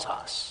 he tells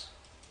us.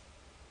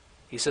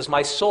 He says,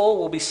 my soul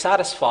will be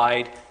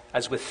satisfied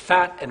as with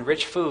fat and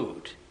rich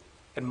food,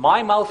 and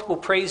my mouth will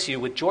praise you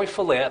with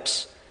joyful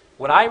lips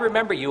when I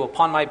remember you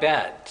upon my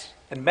bed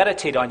and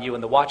meditate on you in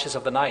the watches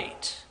of the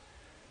night.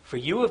 For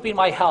you have been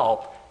my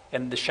help,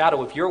 and in the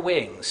shadow of your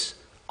wings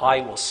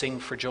I will sing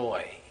for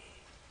joy.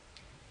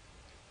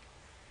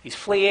 He's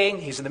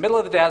fleeing. He's in the middle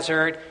of the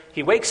desert.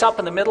 He wakes up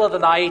in the middle of the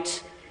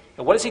night.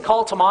 And what does he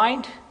call to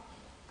mind?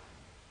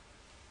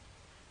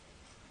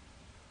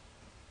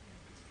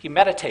 He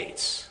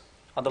meditates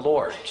on the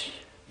Lord.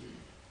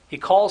 He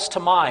calls to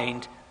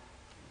mind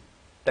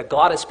that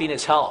God has been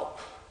his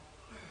help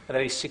and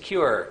that he's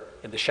secure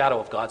in the shadow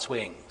of God's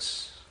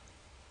wings.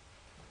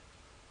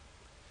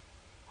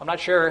 I'm not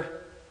sure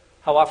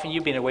how often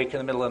you've been awake in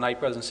the middle of the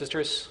night, brothers and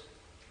sisters.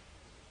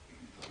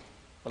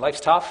 When life's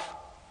tough,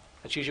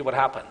 that's usually what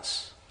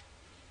happens.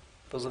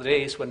 Those are the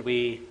days when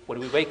we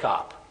wake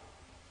up.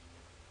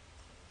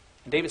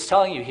 And David's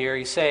telling you here,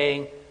 he's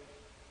saying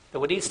that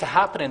what needs to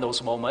happen in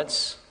those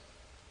moments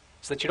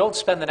is that you don't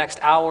spend the next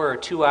hour or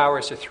 2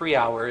 hours or 3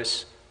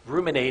 hours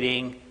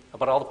ruminating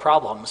about all the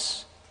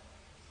problems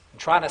and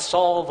trying to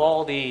solve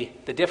all the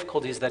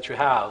difficulties that you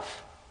have.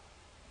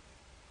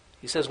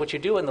 He says what you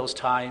do in those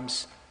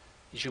times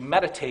is you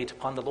meditate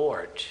upon the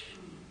Lord.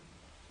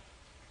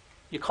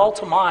 You call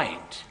to mind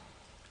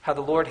how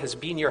the Lord has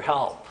been your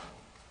help.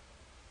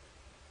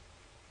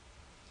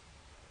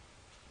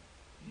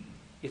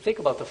 You think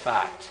about the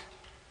fact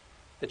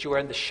that you are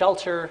in the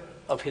shelter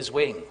of his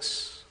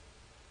wings.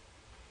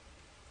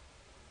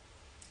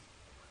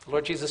 The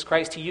Lord Jesus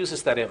Christ, he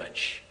uses that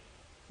image.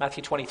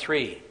 Matthew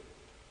 23.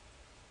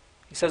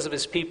 He says of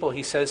his people,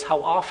 he says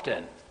how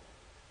often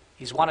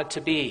he's wanted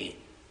to be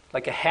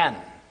like a hen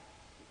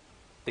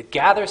that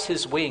gathers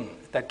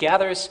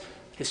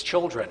his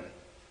children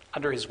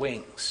under his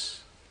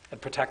wings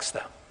and protects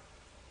them.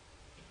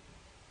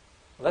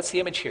 Well, that's the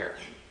image here.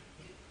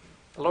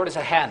 The Lord is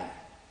a hen.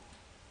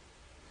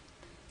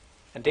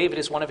 And David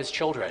is one of his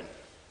children.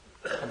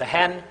 And the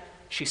hen,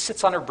 she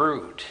sits on her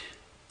brood.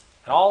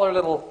 And all her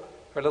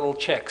little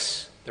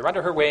chicks, they're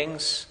under her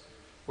wings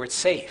where it's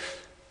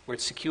safe, where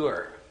it's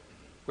secure,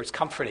 where it's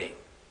comforting,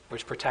 where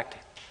it's protected.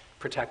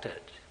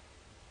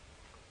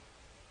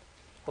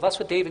 Well, that's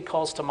what David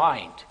calls to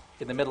mind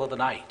in the middle of the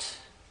night.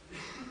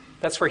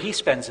 That's where he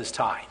spends his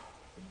time.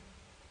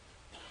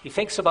 He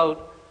thinks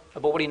about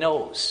what he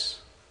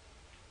knows,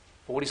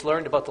 about what he's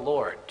learned about the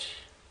Lord.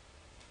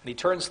 And he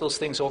turns those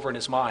things over in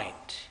his mind.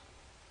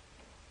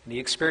 And he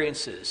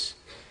experiences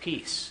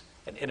peace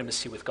and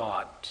intimacy with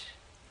God.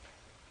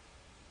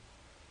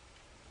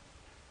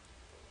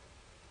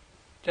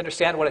 Do you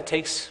understand what it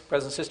takes,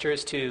 brothers and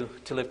sisters, to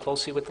live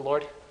closely with the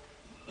Lord?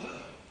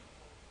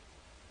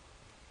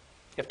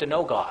 You have to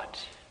know God.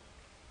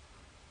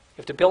 You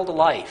have to build a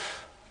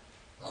life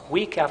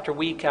week after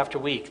week after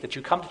week that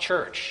you come to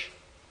church.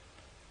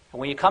 And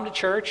when you come to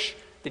church,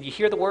 then you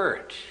hear the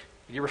word.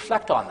 And you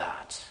reflect on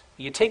that.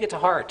 And you take it to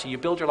heart and you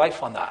build your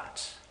life on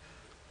that.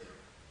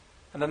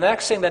 And the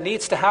next thing that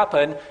needs to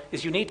happen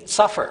is you need to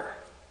suffer.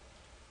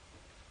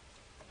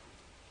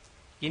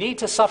 You need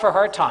to suffer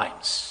hard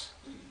times.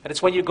 And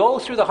it's when you go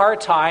through the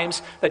hard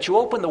times that you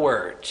open the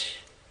Word.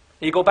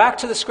 And you go back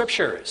to the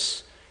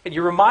Scriptures. And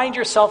you remind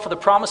yourself of the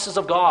promises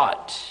of God.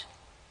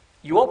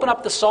 You open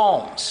up the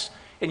Psalms.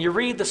 And you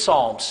read the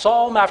Psalms.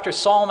 Psalm after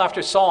Psalm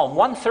after Psalm.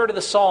 1/3 of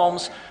the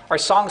Psalms are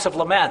songs of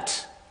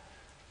lament.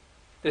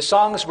 They're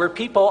songs where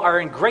people are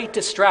in great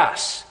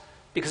distress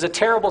because of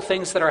terrible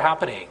things that are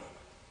happening.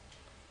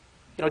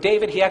 You know,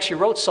 David, he actually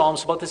wrote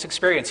Psalms about this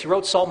experience. He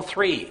wrote Psalm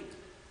 3.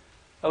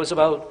 That was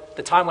about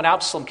the time when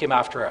Absalom came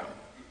after him.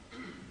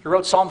 He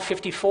wrote Psalm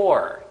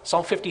 54,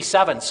 Psalm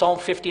 57, Psalm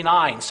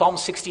 59, Psalm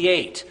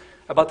 68,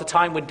 about the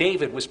time when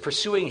David was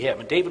pursuing him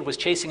and David was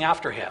chasing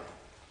after him.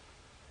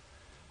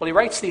 Well, he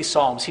writes these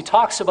psalms. He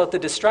talks about the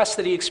distress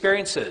that he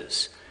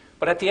experiences.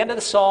 But at the end of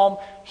the psalm,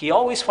 he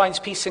always finds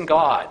peace in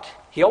God.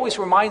 He always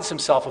reminds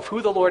himself of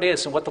who the Lord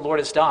is and what the Lord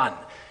has done.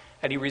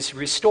 And he is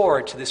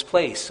restored to this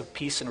place of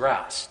peace and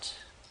rest.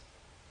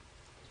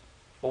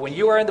 Well, when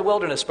you are in the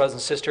wilderness, brothers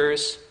and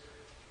sisters,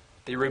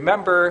 you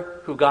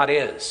remember who God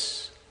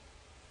is.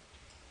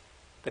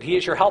 That he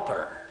is your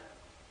helper.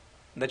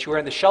 And that you are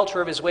in the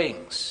shelter of his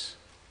wings.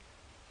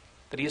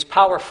 That he is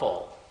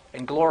powerful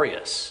and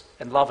glorious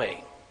and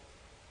loving.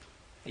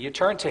 And you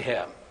turn to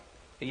him.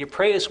 And you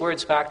pray his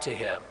words back to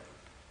him.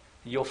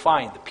 And you'll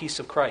find the peace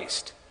of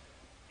Christ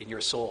in your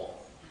soul.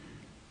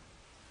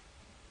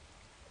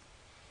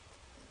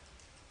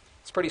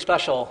 It's pretty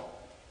special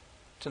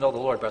to know the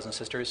Lord, brothers and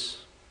sisters.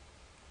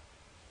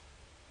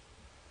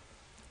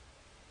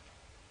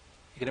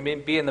 You're going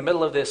to be in the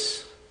middle of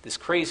this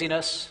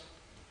craziness.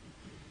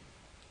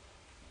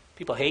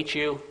 People hate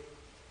you.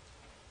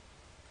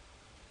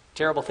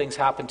 Terrible things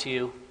happen to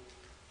you.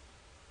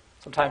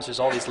 Sometimes there's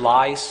all these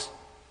lies.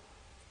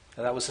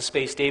 And that was the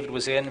space David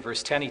was in.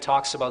 Verse 10, he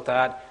talks about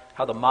that,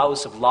 how the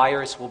mouths of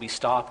liars will be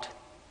stopped.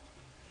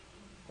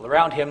 Well,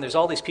 around him, there's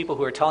all these people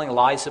who are telling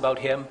lies about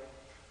him.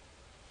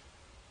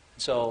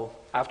 So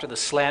after the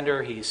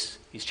slander, he's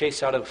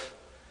chased out of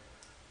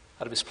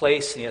his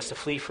place, and he has to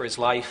flee for his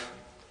life.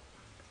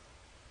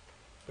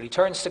 But he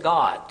turns to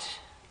God,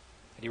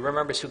 and he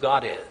remembers who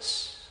God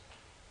is.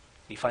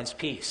 He finds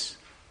peace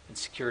and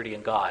security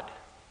in God.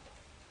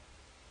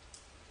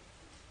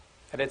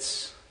 And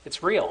it's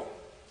real.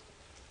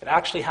 It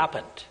actually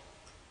happened.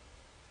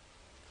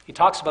 He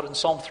talks about it in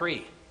Psalm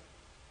 3.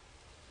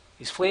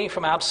 He's fleeing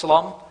from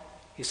Absalom.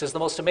 He says the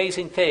most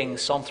amazing thing,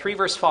 Psalm 3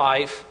 verse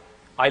 5,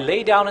 I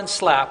lay down and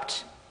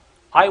slept.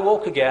 I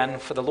woke again,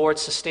 for the Lord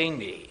sustained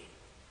me.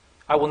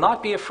 I will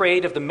not be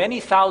afraid of the many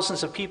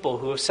thousands of people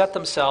who have set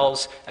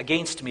themselves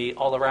against me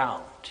all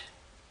around.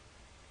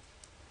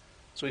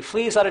 So he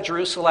flees out of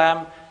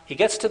Jerusalem. He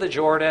gets to the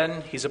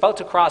Jordan. He's about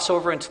to cross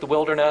over into the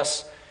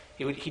wilderness.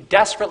 He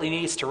desperately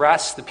needs to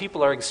rest. The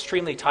people are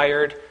extremely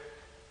tired.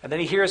 And then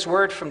he hears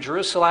word from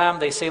Jerusalem.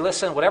 They say,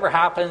 listen, whatever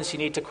happens, you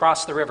need to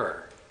cross the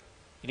river.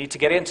 You need to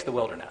get into the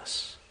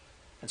wilderness.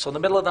 And so in the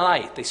middle of the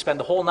night, they spend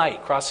the whole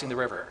night crossing the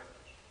river.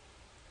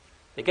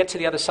 They get to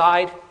the other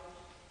side.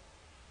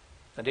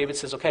 And David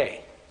says,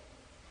 okay,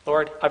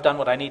 Lord, I've done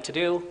what I need to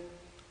do.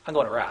 I'm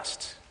going to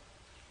rest.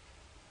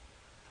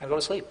 I'm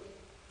going to sleep.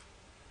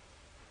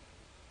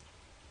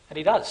 And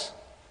he does.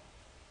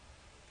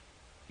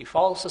 He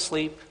falls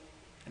asleep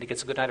and he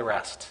gets a good night of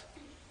rest.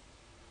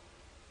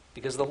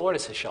 Because the Lord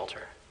is his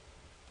shelter.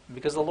 And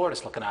because the Lord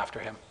is looking after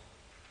him.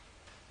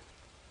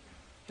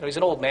 You know, he's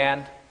an old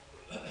man.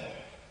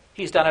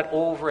 He's done it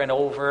over and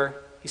over.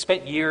 He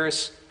spent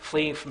years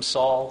fleeing from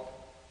Saul.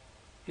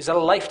 He's had a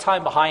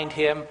lifetime behind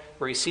him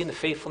where he's seen the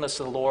faithfulness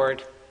of the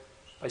Lord.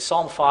 By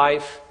Psalm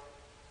 5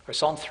 or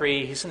Psalm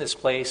 3, he's in this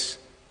place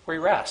where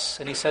he rests.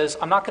 And he says,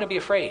 I'm not going to be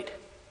afraid.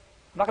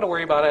 I'm not going to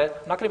worry about it.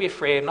 I'm not going to be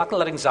afraid. I'm not going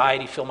to let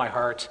anxiety fill my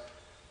heart.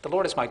 The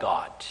Lord is my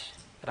God,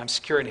 and I'm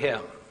secure in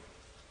him.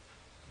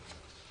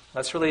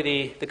 That's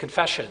really the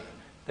confession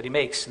that he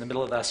makes in the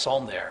middle of that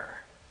psalm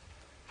there.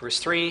 Verse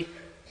 3,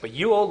 but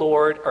you, O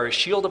Lord, are a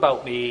shield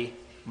about me,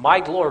 my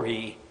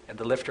glory, and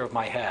the lifter of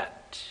my head.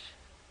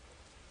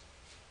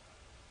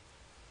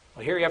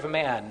 Well, here you have a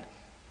man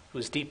who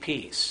has deep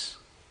peace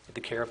in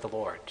the care of the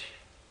Lord.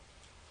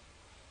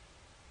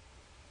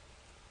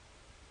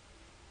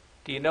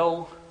 Do you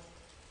know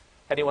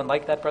anyone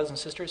like that, brothers and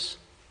sisters?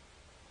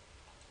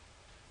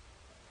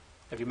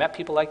 Have you met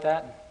people like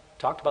that?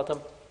 Talked about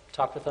them?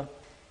 Talked with them?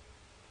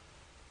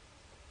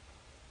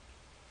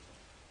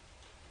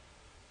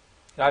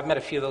 You know, I've met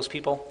a few of those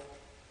people.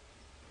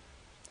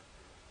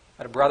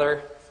 I had a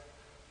brother.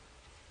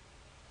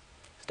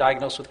 He's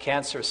diagnosed with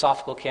cancer,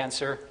 esophageal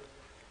cancer.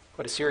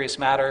 Quite a serious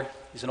matter.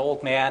 He's an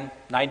old man,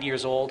 90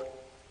 years old.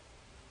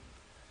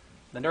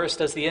 The nurse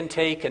does the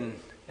intake and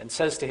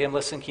says to him,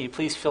 listen, can you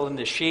please fill in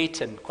this sheet?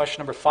 And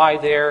question number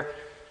 5 there,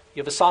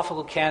 you have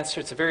esophageal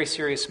cancer. It's a very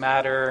serious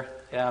matter.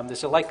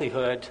 There's a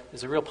likelihood,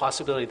 there's a real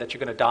possibility that you're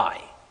going to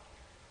die.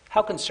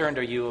 How concerned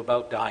are you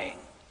about dying?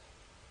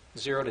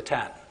 0 to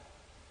 10.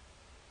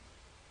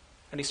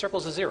 And he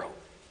circles a 0.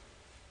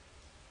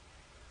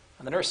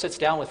 And the nurse sits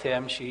down with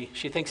him. She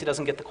thinks he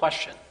doesn't get the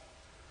question.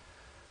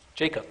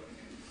 Jacob,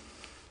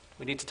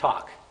 we need to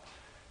talk.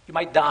 You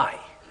might die.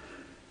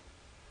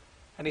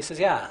 And he says,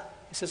 yeah.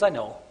 He says, I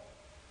know.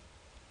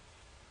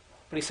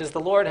 But he says, the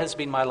Lord has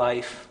been my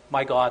life,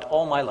 my God,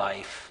 all my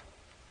life.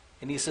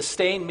 And he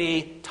sustained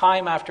me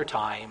time after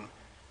time.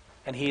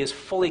 And he is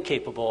fully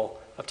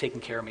capable of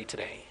taking care of me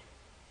today.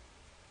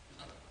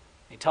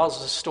 He tells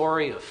us a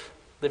story of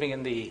living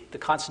in the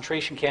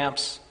concentration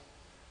camps,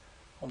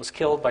 almost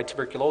killed by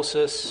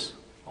tuberculosis,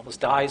 almost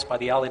dies by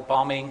the Allied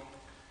bombing.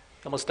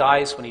 He almost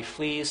dies when he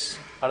flees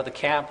out of the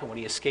camp and when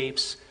he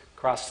escapes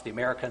across to the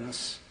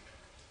Americans.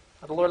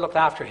 But the Lord looked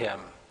after him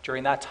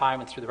during that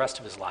time and through the rest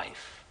of his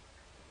life.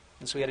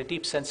 And so he had a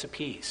deep sense of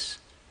peace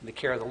in the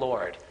care of the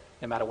Lord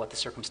no matter what the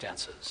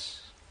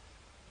circumstances.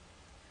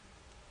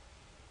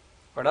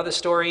 Or another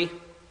story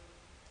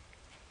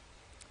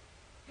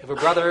of a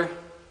brother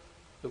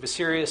with a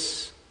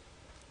serious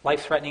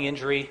life-threatening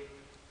injury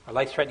or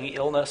life-threatening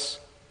illness.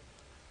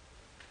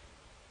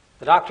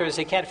 The doctors,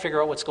 they can't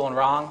figure out what's going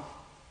wrong.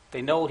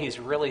 They know he's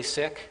really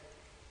sick,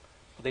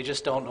 but they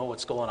just don't know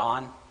what's going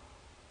on.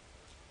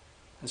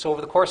 And so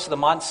over the course of the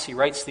months, he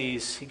has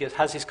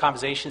these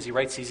conversations, he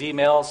writes these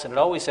emails, and it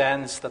always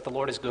ends that the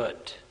Lord is good.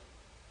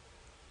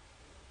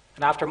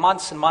 And after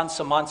months and months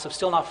and months of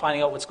still not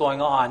finding out what's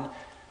going on,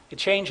 it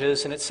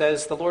changes and it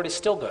says the Lord is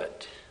still good.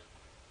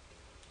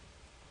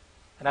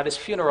 And at his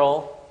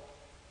funeral,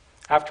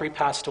 after he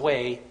passed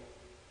away,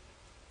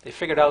 they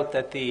figured out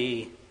that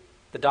the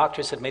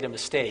doctors had made a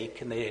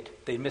mistake and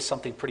they missed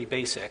something pretty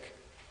basic.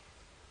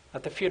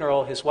 At the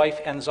funeral, his wife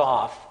ends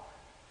off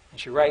and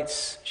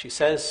she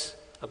says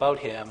about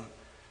him,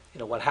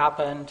 what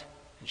happened,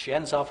 and she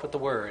ends off with the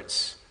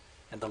words,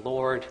 and the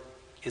Lord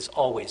is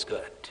always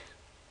good.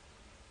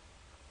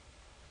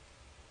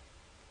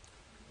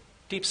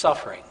 Deep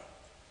suffering.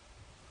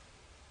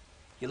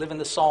 You live in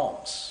the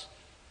Psalms,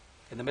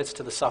 in the midst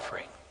of the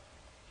suffering.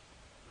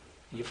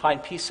 You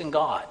find peace in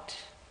God,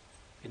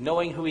 in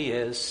knowing who he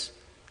is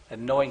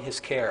and knowing his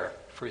care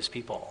for his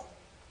people.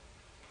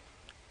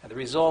 And the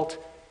result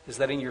is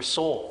that in your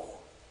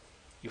soul,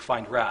 you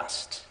find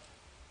rest,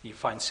 you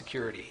find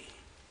security.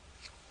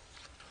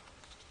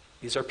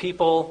 These are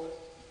people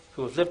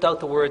who have lived out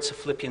the words of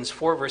Philippians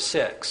 4, verse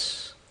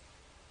 6.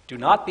 Do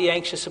not be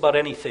anxious about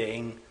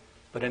anything,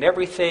 but in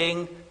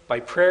everything, by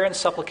prayer and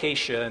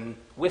supplication,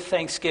 with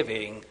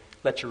thanksgiving,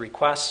 let your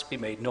requests be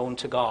made known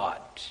to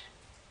God.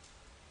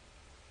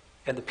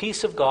 And the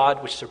peace of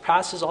God, which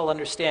surpasses all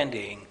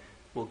understanding,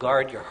 will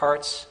guard your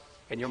hearts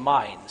and your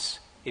minds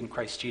in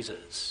Christ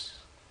Jesus.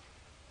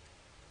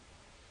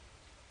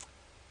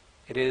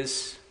 It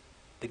is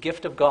the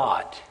gift of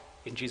God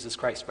in Jesus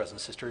Christ, brothers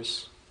and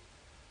sisters.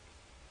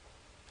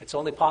 It's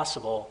only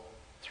possible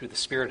through the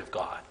Spirit of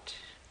God.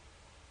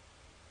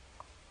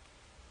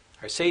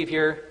 Our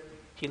Savior,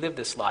 he lived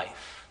this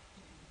life.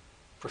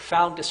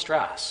 Profound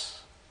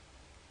distress.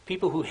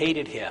 People who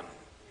hated him.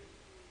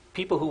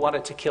 People who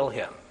wanted to kill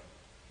him.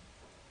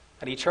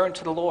 And he turned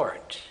to the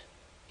Lord.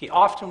 He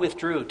often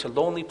withdrew to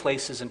lonely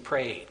places and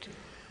prayed.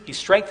 He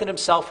strengthened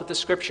himself with the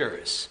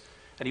Scriptures.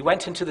 And he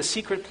went into the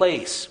secret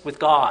place with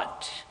God.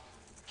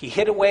 He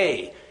hid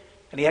away,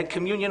 and he had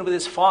communion with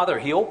his Father.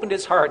 He opened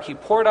his heart. He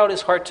poured out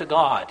his heart to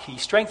God. He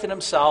strengthened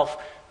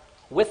himself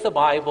with the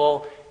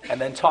Bible and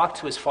then talked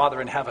to his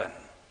Father in heaven.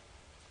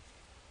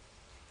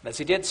 And as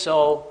he did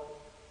so,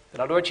 in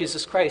our Lord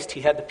Jesus Christ,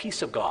 he had the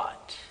peace of God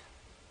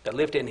that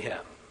lived in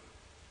him.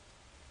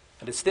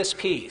 And it's this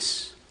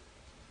peace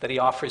that he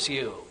offers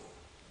you.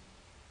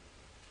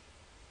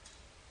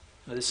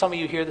 Now, there's some of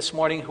you here this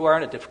morning who are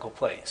in a difficult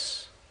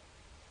place.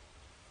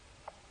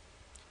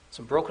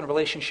 Some broken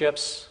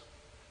relationships,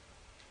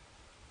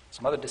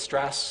 some other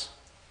distress,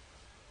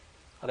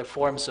 other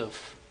forms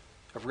of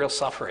real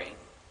suffering.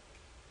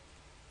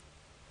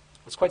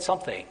 It's quite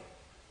something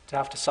to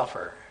have to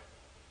suffer.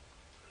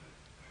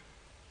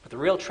 But the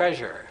real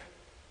treasure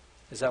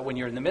is that when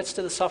you're in the midst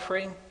of the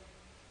suffering,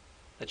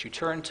 that you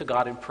turn to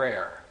God in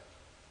prayer,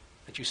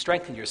 that you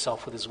strengthen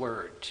yourself with his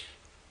word,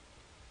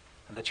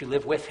 and that you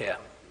live with him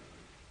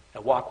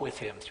and walk with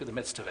him through the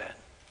midst of it.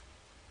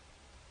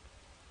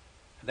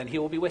 And then he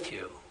will be with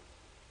you.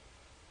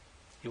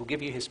 He will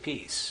give you his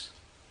peace,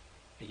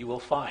 and you will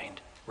find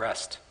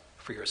rest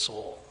for your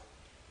soul.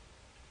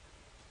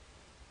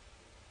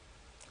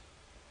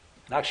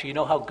 And actually, you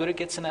know how good it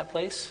gets in that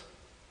place?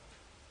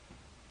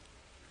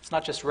 It's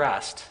not just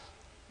rest.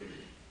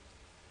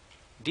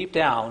 Deep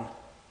down,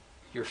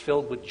 you're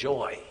filled with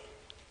joy.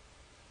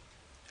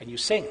 And you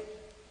sing.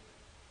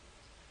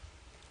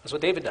 That's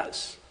what David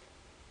does.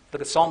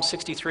 Look at Psalm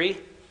 63.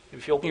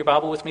 If you open your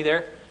Bible with me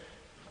there.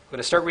 I'm going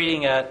to start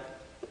reading at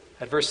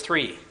verse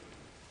 3.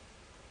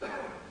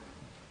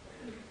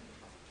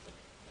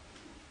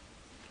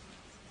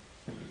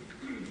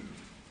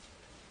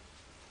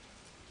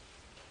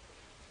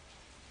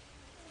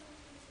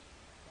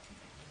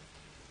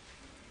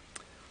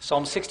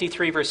 Psalm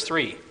 63, verse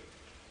 3.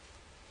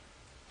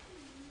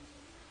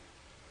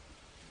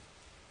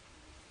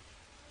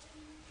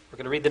 We're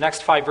going to read the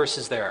next 5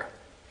 verses there.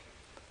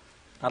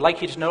 I'd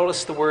like you to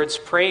notice the words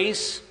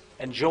praise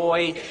and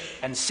joy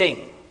and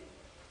sing.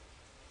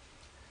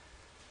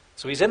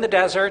 So he's in the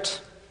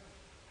desert,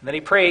 and then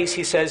he prays.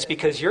 He says,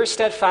 because your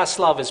steadfast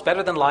love is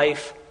better than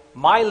life,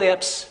 my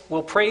lips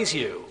will praise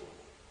you.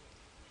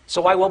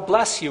 So I will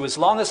bless you as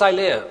long as I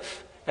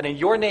live, and in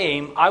your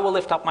name I will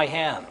lift up my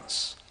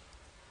hands.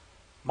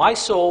 My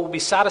soul will be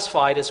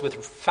satisfied as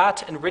with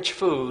fat and rich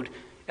food,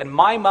 and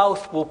my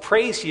mouth will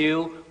praise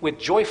you with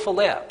joyful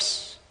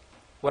lips.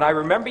 When I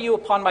remember you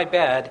upon my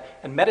bed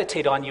and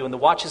meditate on you in the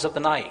watches of the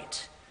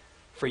night.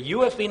 For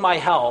you have been my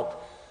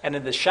help, and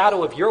in the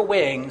shadow of your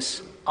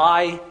wings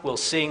I will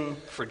sing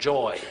for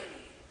joy.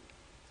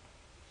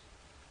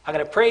 I'm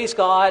going to praise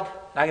God,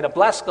 and I'm going to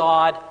bless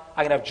God,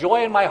 I'm going to have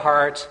joy in my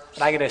heart,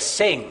 and I'm going to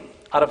sing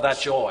out of that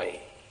joy.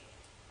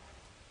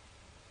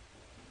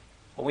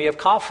 When we have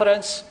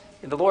confidence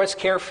in the Lord's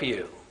care for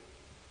you,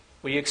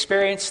 when you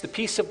experience the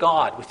peace of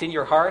God within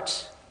your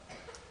heart,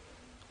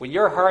 when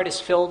your heart is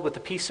filled with the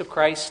peace of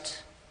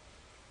Christ,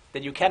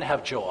 then you can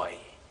have joy,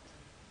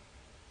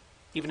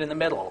 even in the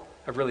middle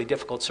of really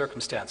difficult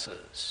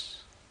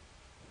circumstances.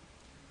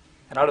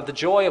 And out of the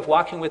joy of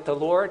walking with the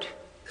Lord,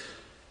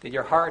 then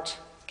your heart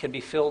can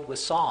be filled with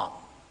song.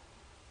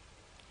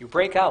 You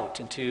break out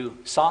into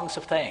songs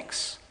of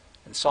thanks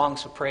and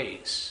songs of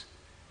praise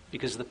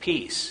because of the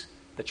peace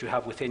that you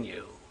have within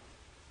you.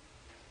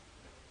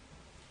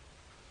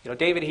 You know,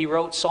 David, he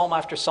wrote psalm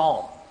after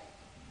psalm.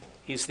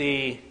 He's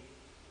the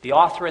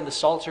author and the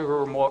psalter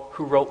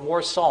who wrote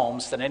more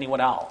psalms than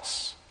anyone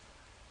else.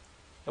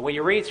 And when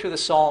you read through the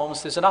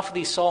psalms, there's enough of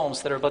these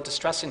psalms that are about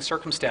distressing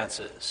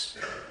circumstances.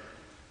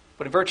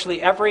 But in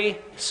virtually every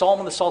psalm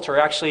in the psalter,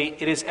 actually,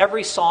 it is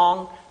every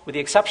song with the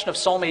exception of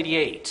Psalm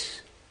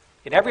 88.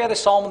 In every other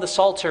psalm in the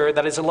psalter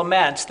that is a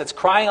lament that's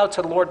crying out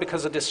to the Lord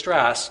because of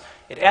distress,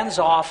 it ends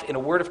off in a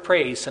word of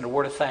praise and a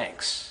word of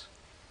thanks.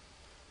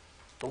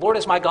 The Lord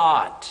is my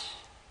God,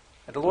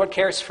 and the Lord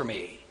cares for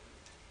me,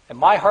 and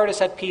my heart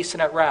is at peace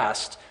and at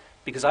rest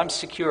because I'm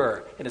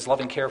secure in his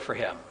loving care for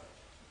him,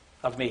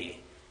 of me.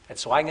 And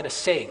so I'm going to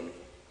sing,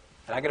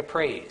 and I'm going to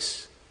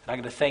praise, and I'm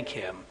going to thank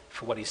him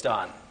for what he's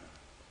done.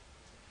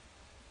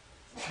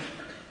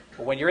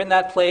 But when you're in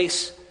that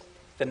place,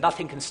 then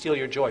nothing can steal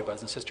your joy,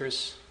 brothers and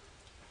sisters.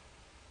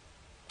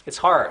 It's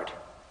hard,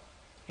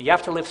 and you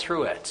have to live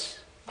through it.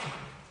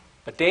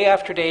 But day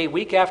after day,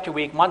 week after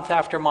week, month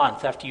after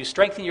month, after you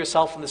strengthen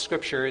yourself in the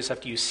Scriptures,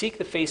 after you seek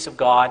the face of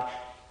God,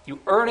 you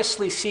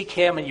earnestly seek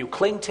him and you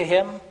cling to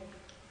him,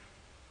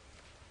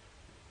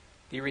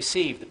 you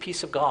receive the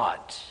peace of God.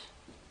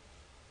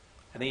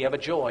 And then you have a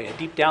joy, a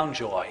deep down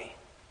joy,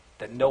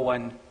 that no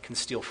one can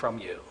steal from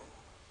you.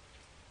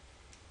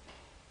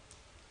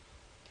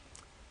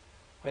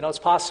 I know it's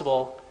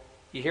possible.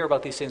 You hear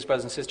about these things,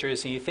 brothers and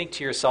sisters, and you think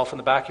to yourself in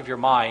the back of your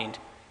mind,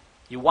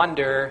 you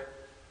wonder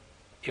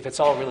if it's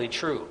all really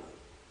true.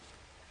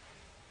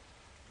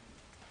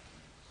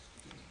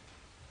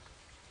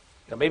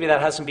 You know, maybe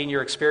that hasn't been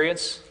your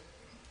experience.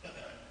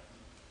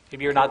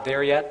 Maybe you're not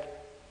there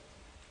yet.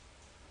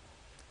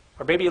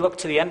 Or maybe you look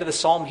to the end of the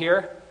psalm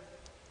here.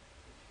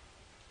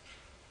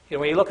 You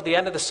know, when you look at the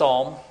end of the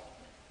psalm,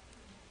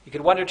 you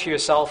can wonder to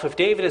yourself, if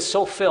David is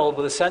so filled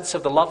with a sense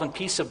of the love and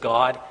peace of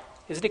God,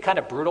 isn't he kind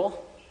of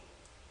brutal?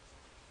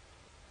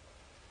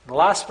 In the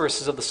last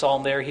verses of the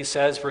psalm there, he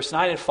says, verse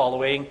 9 and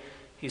following,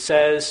 he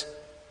says,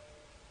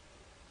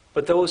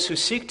 "But those who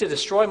seek to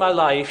destroy my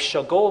life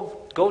shall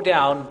go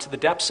down to the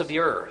depths of the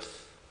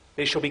earth.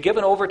 They shall be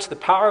given over to the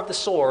power of the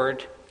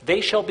sword.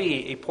 They shall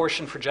be a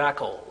portion for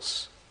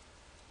jackals.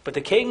 But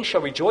the king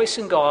shall rejoice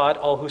in God.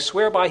 All who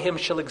swear by him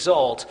shall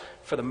exult,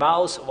 for the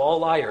mouths of all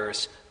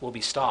liars will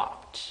be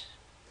stopped."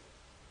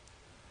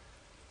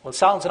 Well, it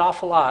sounds an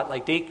awful lot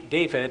like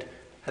David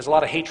has a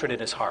lot of hatred in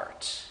his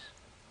heart.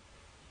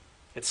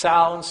 It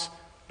sounds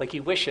like he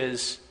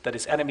wishes that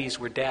his enemies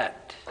were dead.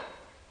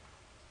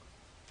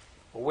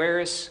 Well, where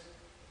is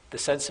the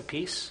sense of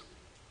peace?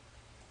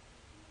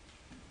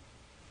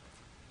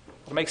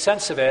 To make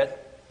sense of it,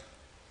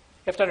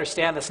 you have to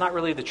understand that's not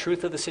really the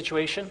truth of the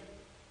situation.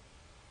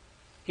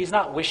 He's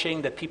not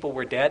wishing that people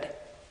were dead.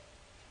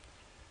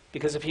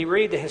 Because if you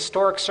read the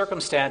historic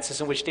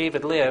circumstances in which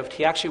David lived,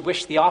 he actually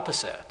wished the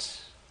opposite.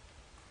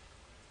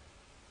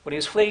 When he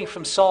was fleeing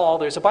from Saul,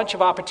 there's a bunch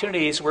of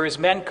opportunities where his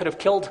men could have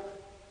killed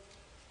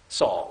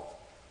Saul.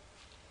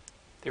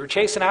 They were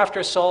chasing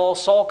after Saul.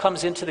 Saul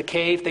comes into the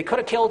cave. They could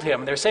have killed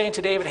him. They're saying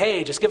to David,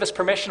 "Hey, just give us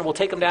permission, we'll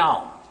take him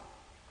down."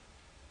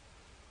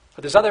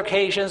 But there's other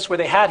occasions where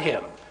they had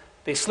him.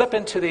 They slip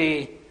into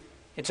the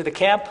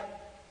camp.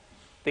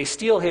 They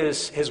steal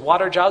his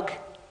water jug,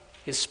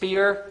 his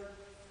spear,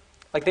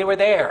 like they were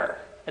there,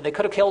 and they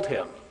could have killed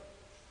him.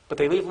 But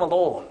they leave him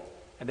alone,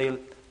 and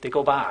they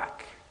go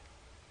back.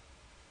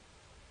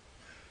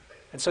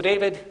 And so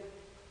David,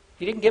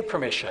 he didn't give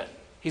permission.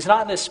 He's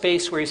not in this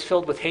space where he's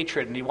filled with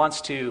hatred and he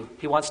wants to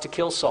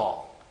kill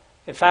Saul.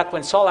 In fact,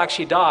 when Saul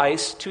actually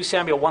dies, 2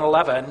 Samuel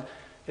 1:11,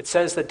 it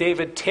says that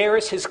David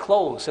tears his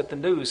clothes at the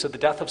news of the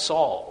death of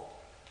Saul.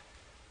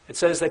 It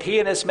says that he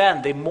and his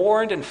men, they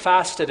mourned and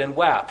fasted and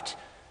wept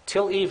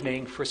till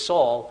evening for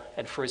Saul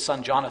and for his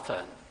son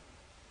Jonathan.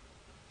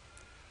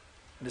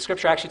 And the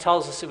scripture actually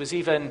tells us it was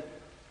even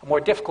a more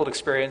difficult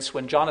experience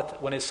when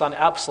his son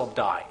Absalom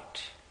died.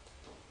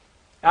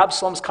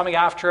 Absalom's coming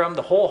after him.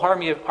 The whole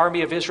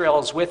army of Israel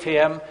is with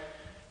him.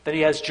 Then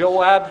he has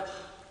Joab,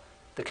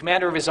 the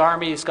commander of his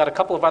army. He's got a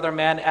couple of other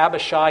men,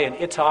 Abishai and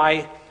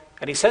Ittai.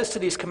 And he says to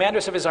these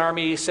commanders of his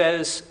army, he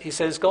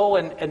says, "Go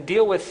and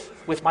deal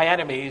with my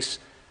enemies."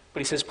 But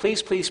he says,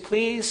 "Please, please,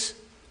 please,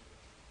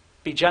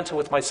 be gentle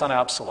with my son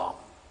Absalom."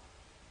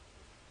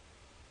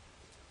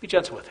 Be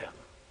gentle with him.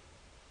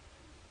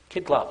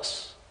 Kid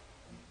gloves.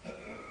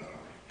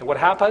 And what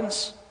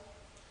happens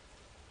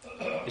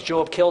is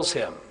Joab kills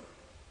him.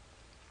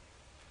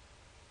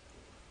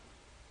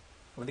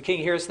 When the king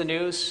hears the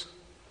news,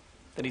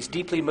 then he's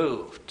deeply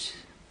moved.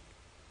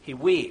 He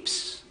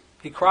weeps.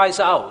 He cries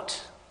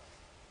out,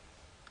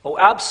 "O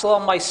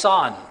Absalom, my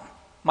son,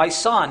 my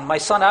son, my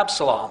son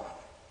Absalom!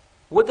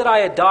 Would that I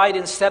had died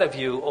instead of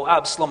you, O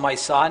Absalom, my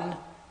son,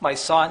 my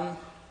son."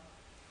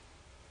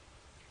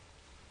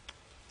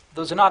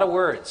 Those are not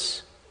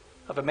words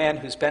of a man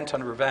who's bent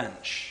on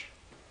revenge.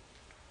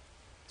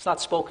 It's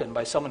not spoken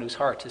by someone whose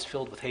heart is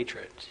filled with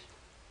hatred.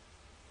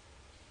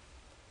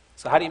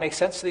 So how do you make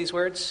sense of these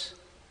words?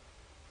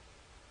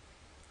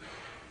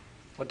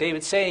 What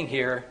David's saying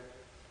here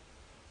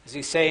is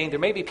he's saying there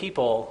may be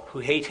people who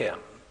hate him.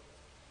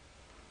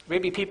 There may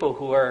be people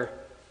who are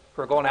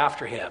going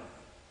after him.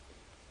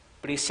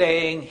 But he's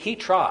saying he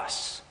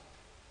trusts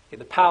in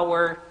the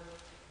power,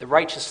 the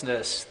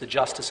righteousness, the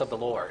justice of the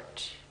Lord.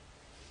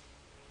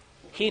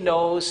 He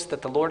knows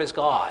that the Lord is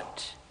God,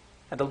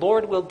 and the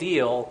Lord will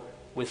deal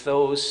with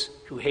those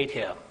who hate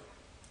him.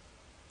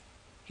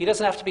 He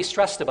doesn't have to be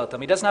stressed about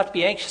them. He doesn't have to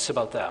be anxious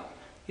about them.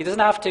 He doesn't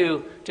have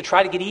to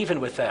try to get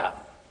even with them,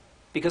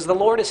 because the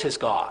Lord is his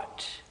God,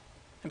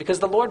 and because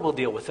the Lord will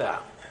deal with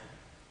them.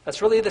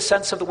 That's really the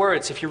sense of the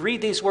words. If you read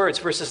these words,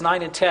 verses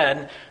 9 and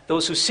 10,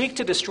 "Those who seek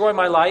to destroy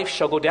my life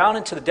shall go down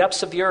into the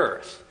depths of the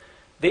earth.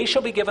 They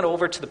shall be given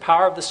over to the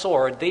power of the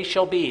sword. They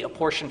shall be a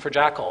portion for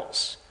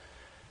jackals."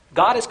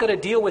 God is going to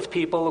deal with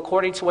people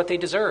according to what they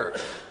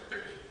deserve.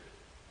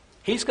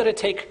 He's going to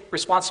take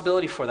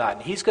responsibility for that,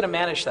 and he's going to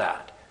manage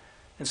that.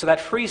 And so that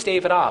frees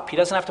David up. He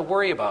doesn't have to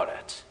worry about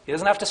it. He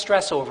doesn't have to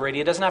stress over it.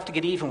 He doesn't have to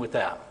get even with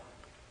them.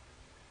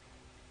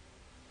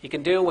 He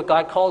can do what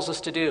God calls us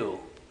to do.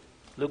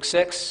 Luke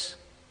 6,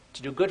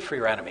 to do good for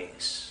your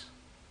enemies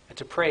and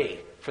to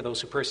pray for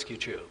those who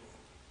persecute you.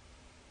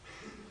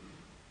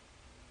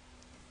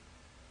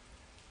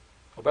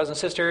 Well, brothers and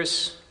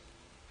sisters,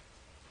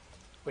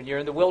 when you're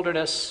in the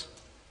wilderness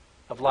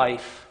of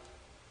life,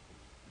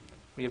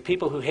 when you have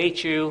people who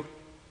hate you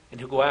and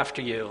who go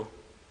after you,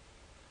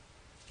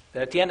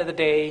 that at the end of the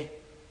day,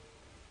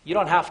 you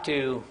don't have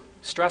to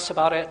stress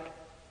about it.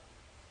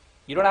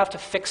 You don't have to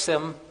fix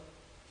them.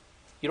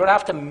 You don't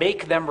have to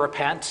make them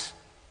repent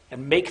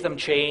and make them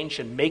change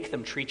and make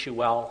them treat you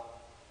well.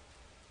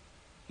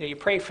 You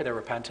pray for their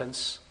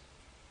repentance.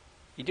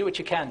 You do what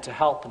you can to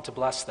help and to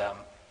bless them.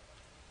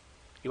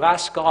 You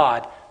ask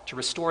God to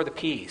restore the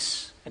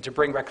peace and to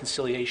bring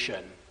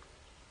reconciliation.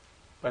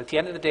 But at the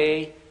end of the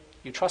day,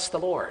 you trust the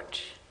Lord,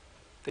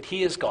 that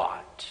he is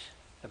God,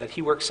 and that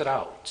he works it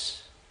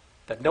out,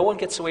 that no one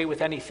gets away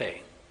with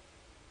anything,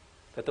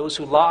 that those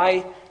who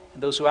lie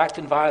and those who act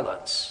in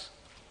violence,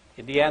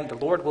 in the end, the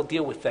Lord will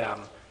deal with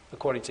them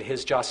according to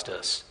his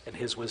justice and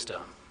his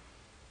wisdom.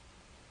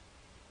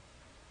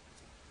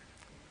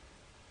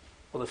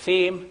 Well, the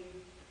theme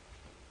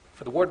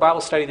for the Word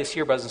Bible study this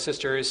year, brothers and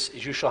sisters,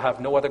 is "You shall have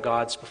no other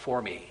gods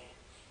before me."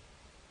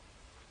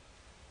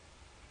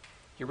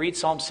 You read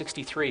Psalm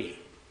 63. Do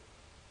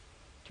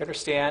you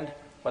understand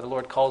why the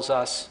Lord calls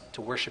us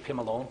to worship him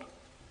alone?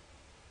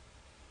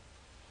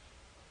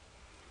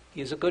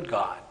 He is a good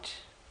God.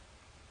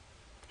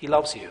 He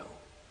loves you,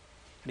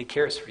 and he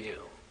cares for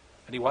you,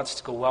 and he wants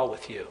to go well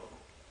with you.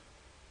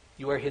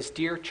 You are his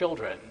dear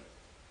children,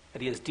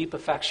 and he has deep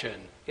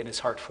affection in his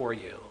heart for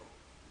you.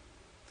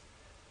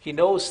 He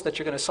knows that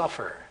you're going to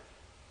suffer,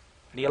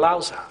 and he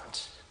allows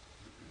that.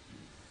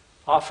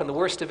 Often the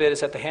worst of it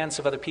is at the hands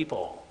of other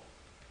people,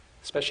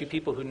 especially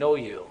people who know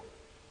you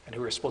and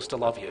who are supposed to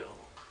love you.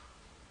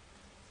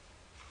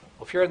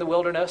 Well, if you're in the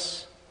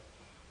wilderness,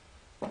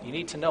 you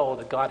need to know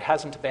that God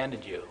hasn't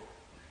abandoned you.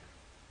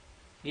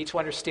 You need to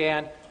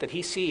understand that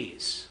he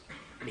sees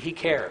and he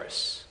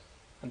cares,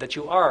 and that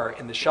you are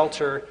in the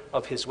shelter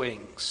of his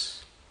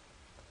wings.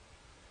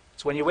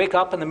 It's when you wake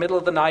up in the middle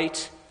of the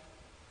night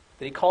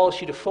that he calls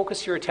you to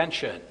focus your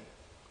attention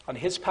on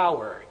his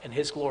power and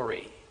his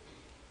glory,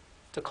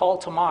 to call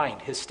to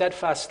mind his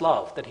steadfast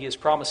love that he has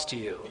promised to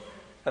you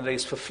and that he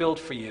has fulfilled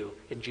for you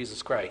in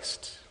Jesus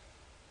Christ.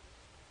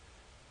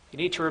 You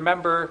need to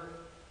remember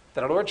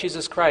that our Lord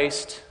Jesus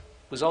Christ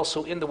was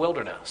also in the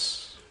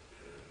wilderness.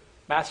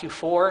 Matthew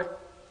 4,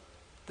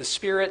 the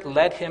Spirit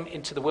led him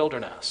into the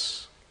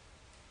wilderness.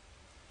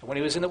 And when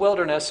he was in the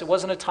wilderness, it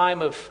wasn't a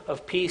time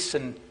of peace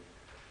and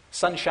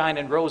sunshine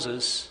and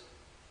roses.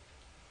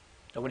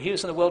 And when he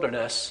was in the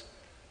wilderness,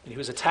 and he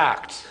was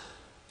attacked,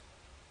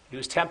 he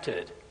was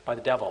tempted by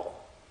the devil.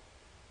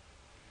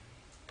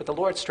 But the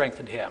Lord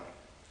strengthened him,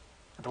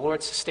 and the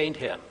Lord sustained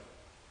him.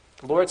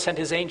 The Lord sent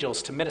his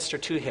angels to minister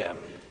to him,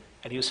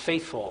 and he was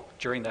faithful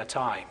during that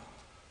time.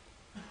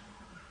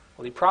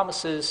 Well, he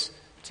promises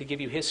to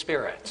give you his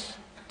Spirit,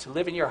 to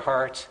live in your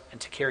heart,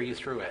 and to carry you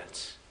through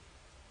it.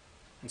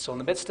 And so in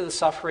the midst of the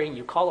suffering,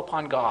 you call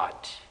upon God,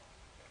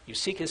 you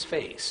seek his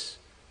face,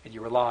 and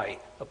you rely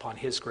upon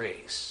his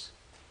grace.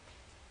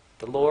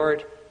 The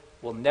Lord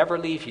will never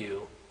leave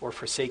you or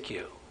forsake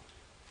you.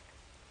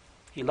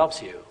 He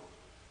loves you,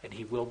 and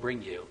he will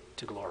bring you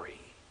to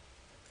glory.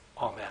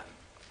 Amen.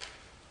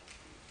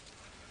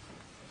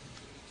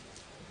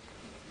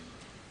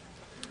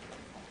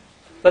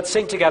 Let's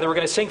sing together. We're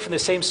going to sing from the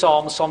same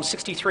psalm, Psalm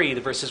 63,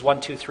 the verses 1,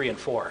 2, 3, and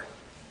 4.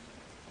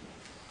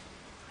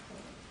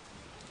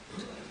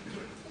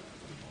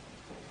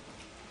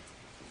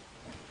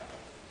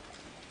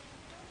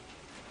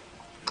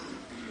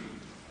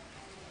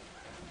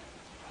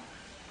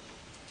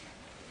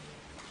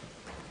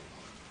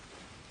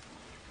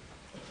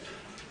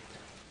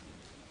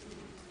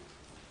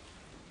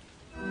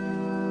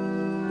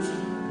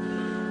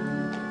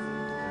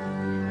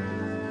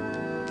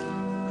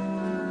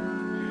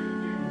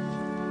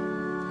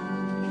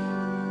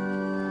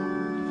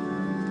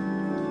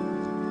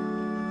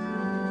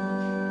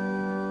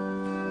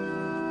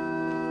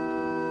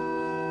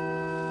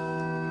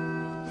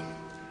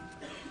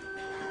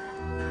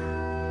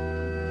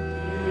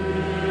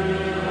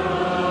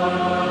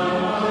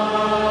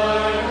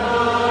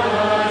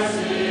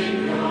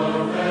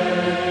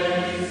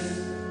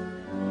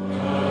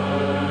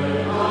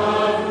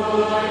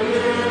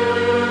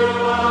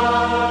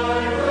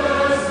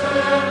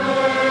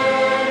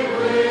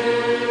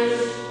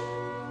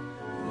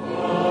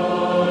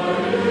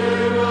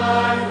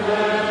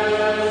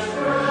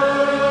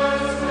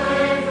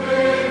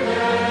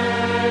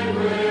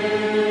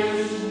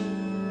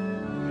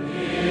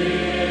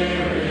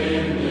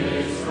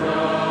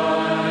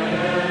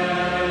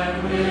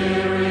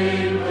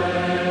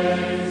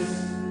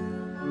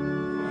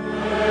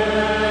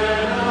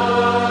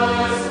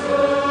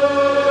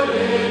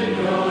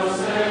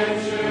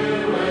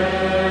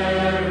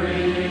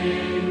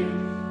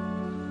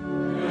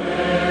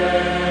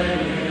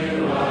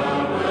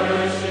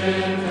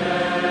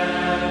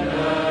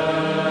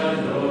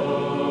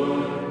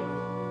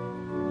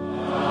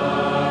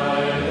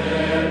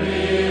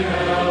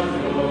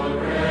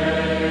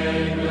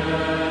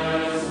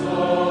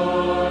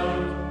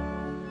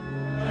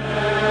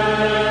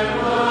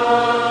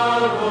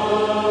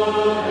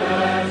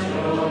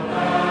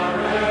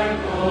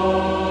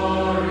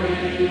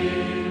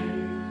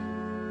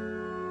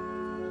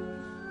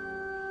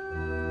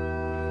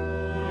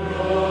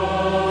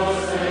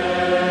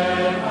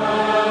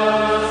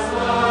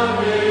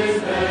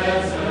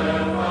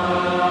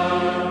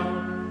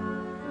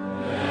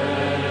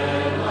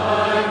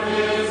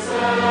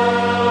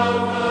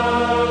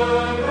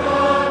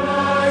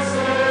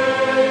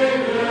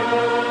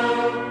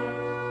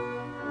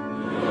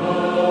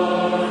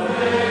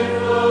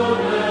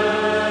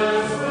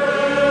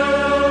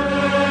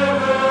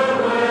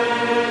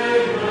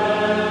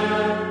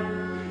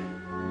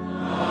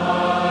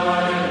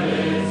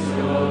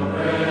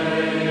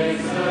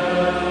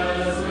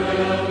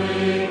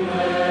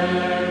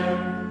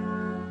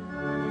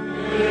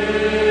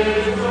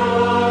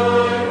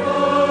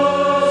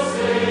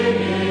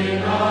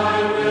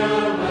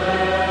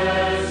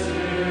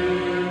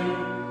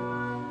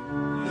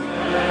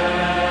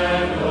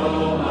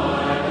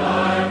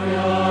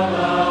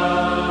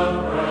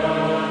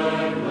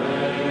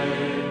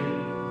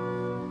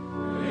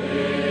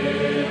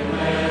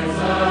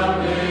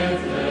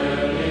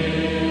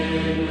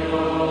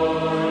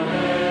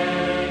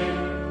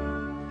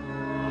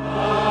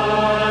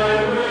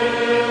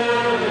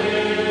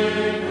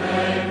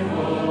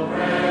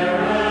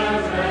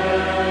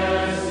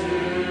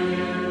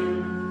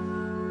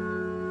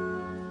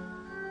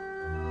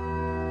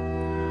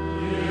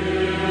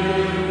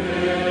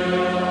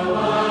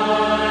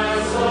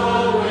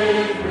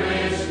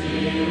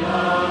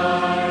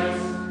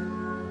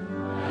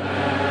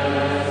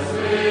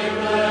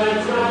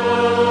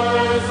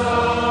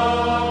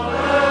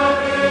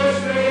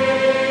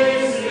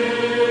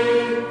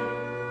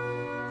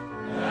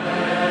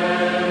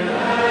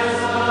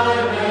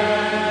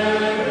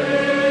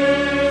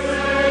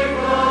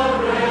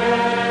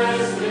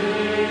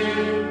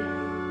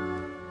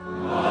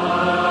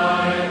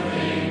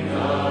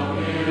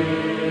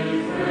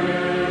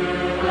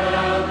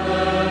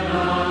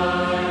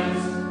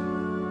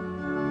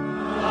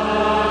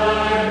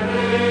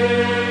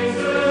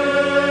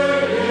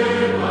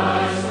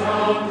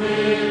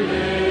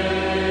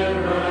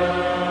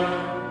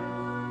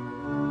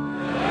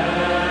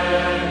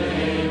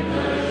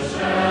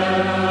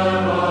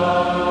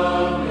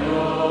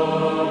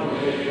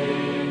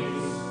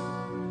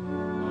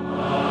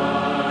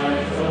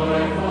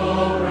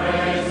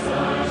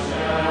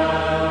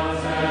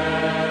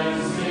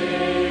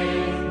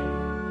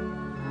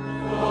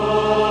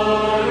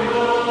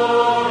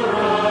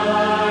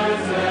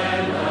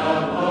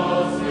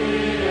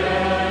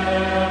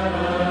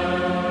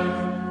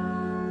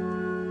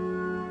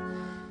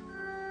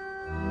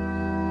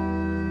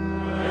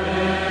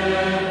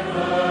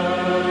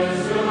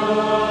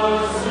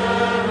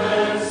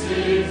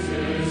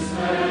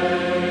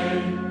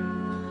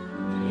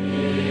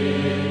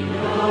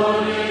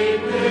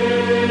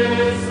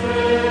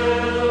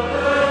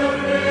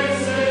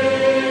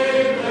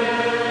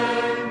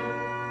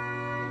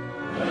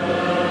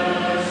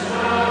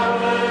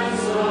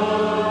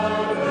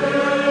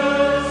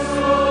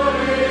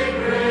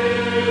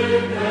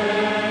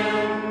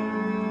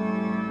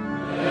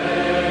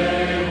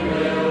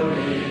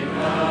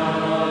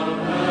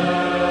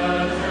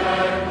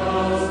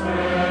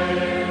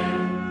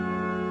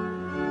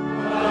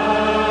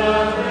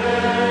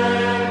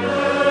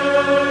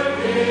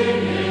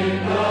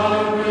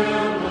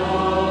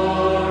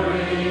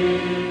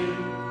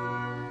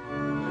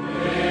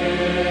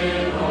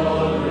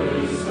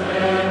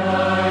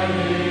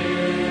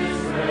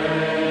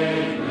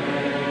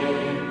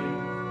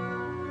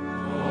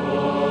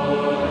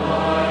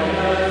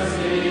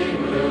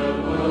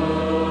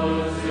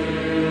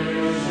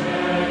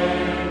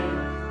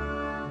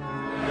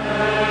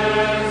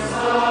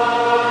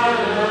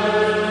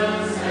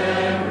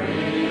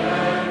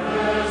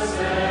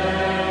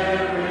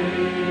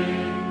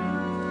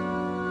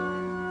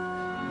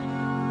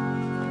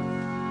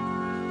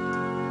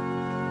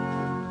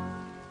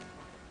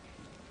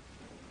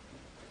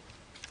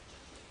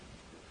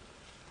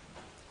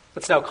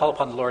 Let's now call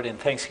upon the Lord in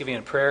thanksgiving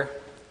and prayer.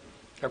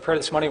 Our prayer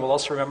this morning will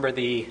also remember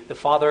the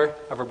father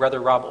of our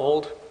brother Rob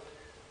Old.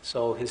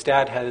 So his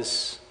dad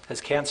has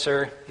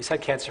cancer. He's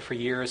had cancer for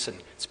years, and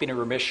it's been in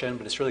remission,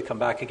 but it's really come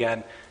back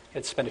again. He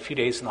had spent a few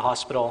days in the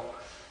hospital.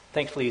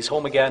 Thankfully, he's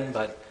home again,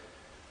 but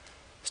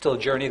still a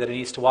journey that he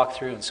needs to walk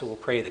through, and so we'll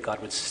pray that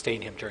God would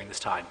sustain him during this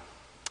time.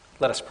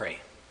 Let us pray.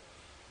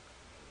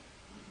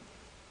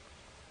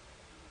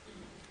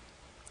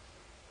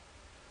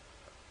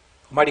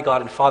 Almighty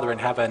God and Father in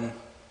heaven,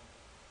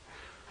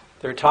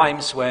 there are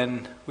times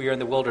when we are in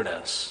the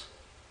wilderness.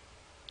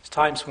 There's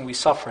times when we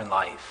suffer in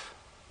life.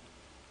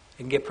 It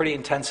can get pretty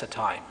intense at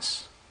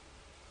times.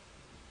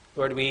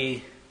 Lord,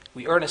 we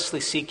earnestly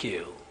seek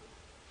you.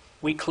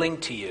 We cling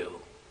to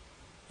you.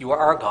 You are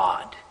our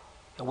God,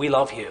 and we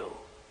love you.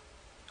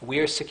 And we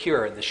are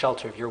secure in the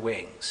shelter of your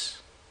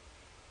wings.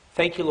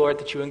 Thank you, Lord,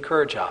 that you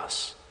encourage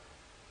us,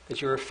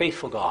 that you're a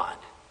faithful God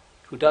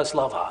who does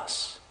love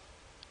us,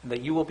 and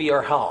that you will be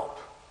our help,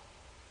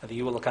 and that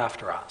you will look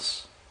after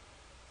us.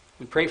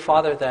 We pray,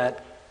 Father,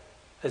 that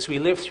as we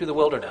live through the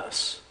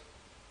wilderness,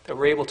 that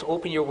we're able to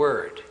open your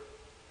word,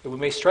 that we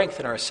may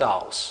strengthen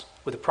ourselves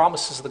with the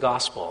promises of the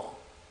gospel,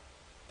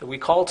 that we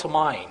call to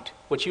mind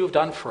what you have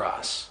done for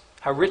us,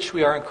 how rich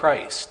we are in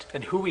Christ,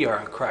 and who we are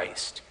in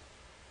Christ.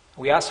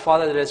 We ask,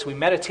 Father, that as we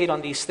meditate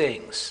on these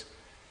things,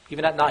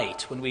 even at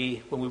night, when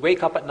we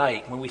wake up at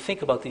night, when we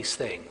think about these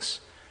things,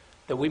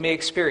 that we may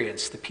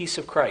experience the peace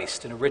of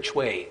Christ in a rich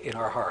way in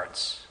our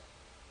hearts.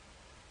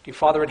 Dear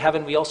Father in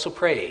heaven, we also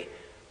pray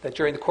that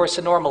during the course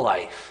of normal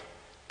life,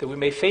 that we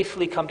may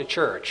faithfully come to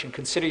church and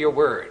consider your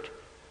word,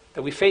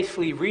 that we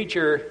faithfully read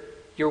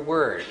your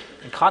word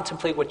and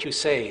contemplate what you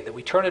say, that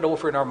we turn it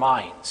over in our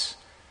minds,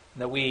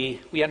 and that we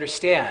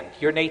understand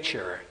your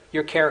nature,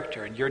 your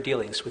character, and your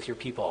dealings with your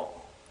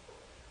people.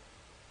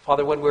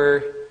 Father, when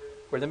we're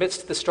in the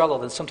midst of the struggle,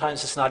 then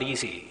sometimes it's not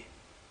easy.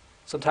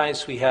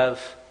 Sometimes we have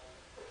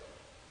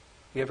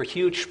a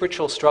huge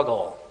spiritual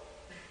struggle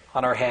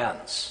on our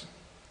hands.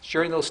 It's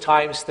during those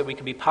times that we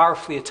can be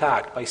powerfully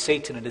attacked by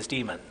Satan and his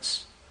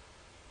demons.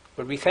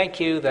 But we thank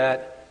you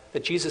that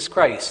Jesus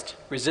Christ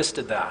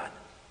resisted that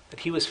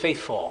he was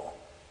faithful.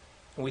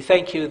 And we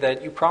thank you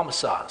that you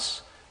promise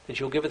us that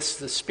you'll give us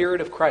the Spirit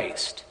of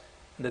Christ,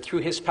 and that through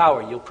his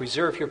power you'll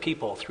preserve your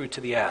people through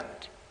to the end.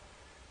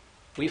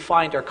 We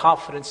find our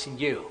confidence in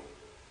you.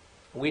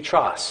 We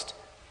trust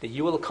that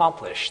you will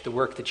accomplish the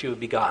work that you have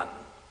begun.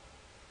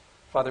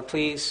 Father,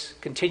 please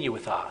continue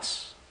with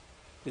us.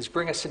 Please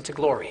bring us into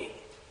glory.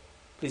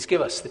 Please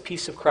give us the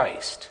peace of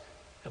Christ,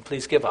 and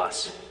please give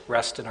us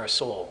rest in our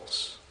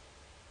souls.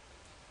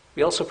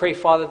 We also pray,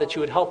 Father, that you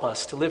would help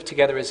us to live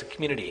together as a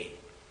community.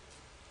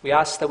 We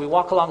ask that we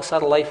walk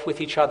alongside of life with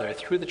each other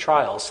through the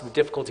trials and the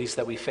difficulties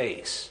that we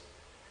face.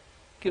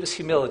 Give us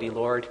humility,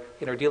 Lord,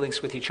 in our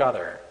dealings with each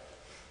other.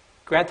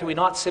 Grant that we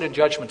not sit in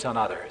judgment on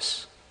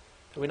others,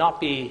 that we not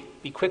be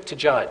quick to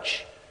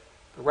judge,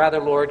 but rather,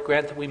 Lord,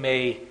 grant that we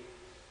may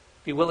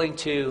be willing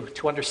to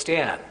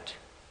understand,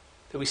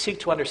 that we seek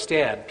to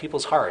understand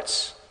people's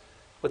hearts,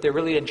 what they're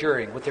really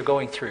enduring, what they're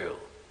going through,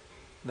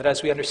 and that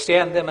as we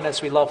understand them and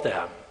as we love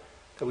them,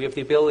 that we have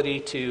the ability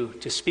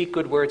to speak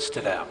good words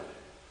to them,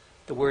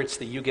 the words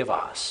that you give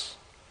us.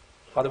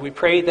 Father, we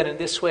pray that in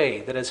this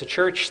way, that as a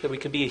church, that we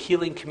can be a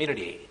healing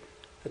community,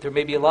 that there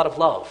may be a lot of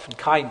love and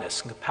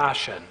kindness and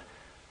compassion,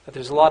 that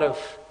there's a lot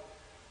of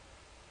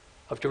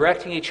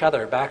directing each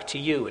other back to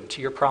you and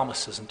to your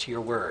promises and to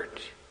your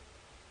word.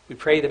 We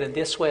pray that in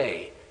this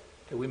way,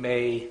 that we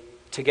may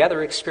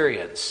together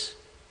experience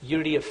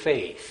unity of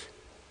faith,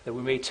 that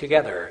we may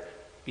together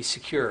be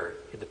secure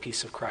in the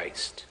peace of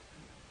Christ.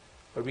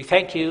 Lord, we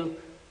thank you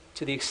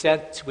to the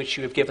extent to which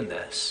you have given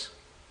this.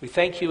 We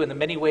thank you in the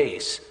many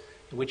ways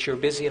in which you're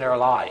busy in our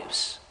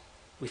lives.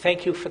 We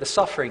thank you for the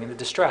suffering and the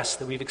distress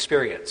that we've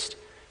experienced.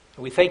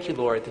 And we thank you,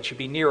 Lord, that you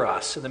be near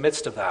us in the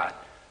midst of that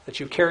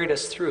you've carried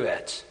us through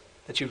it,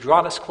 that you've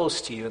drawn us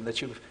close to you, and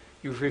that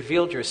you've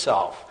revealed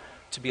yourself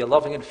to be a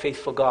loving and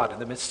faithful God in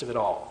the midst of it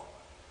all.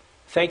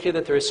 Thank you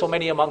that there are so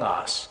many among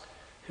us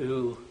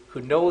who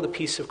know the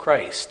peace of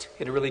Christ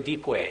in a really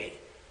deep way,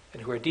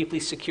 and who are deeply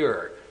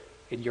secure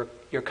in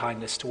your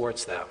kindness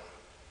towards them.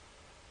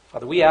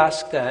 Father, we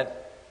ask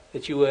that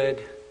you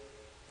would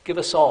give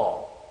us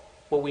all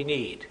what we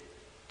need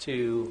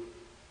to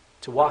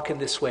walk in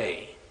this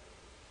way,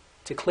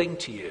 to cling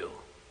to you,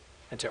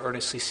 and to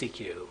earnestly seek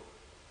you.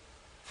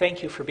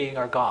 Thank you for being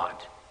our God,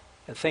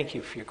 and thank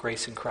you for your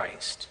grace in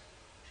Christ.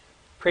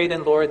 Pray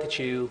then, Lord, that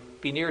you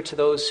be near to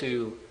those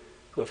who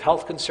have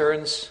health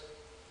concerns.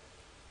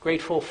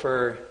 Grateful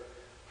for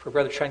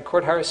Brother Trent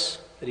Courthouse,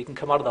 that he can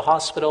come out of the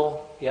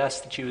hospital. We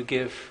ask that you would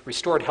give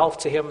restored health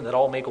to him, and that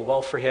all may go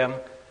well for him.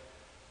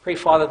 Pray,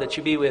 Father, that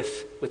you be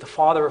with the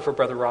father of our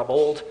brother Rob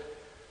Old.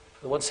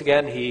 Once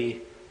again,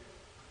 he's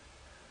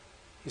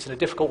in a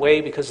difficult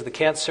way because of the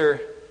cancer.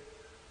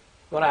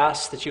 We want to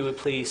ask that you would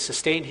please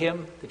sustain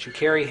him, that you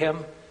carry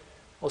him.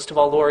 Most of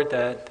all, Lord,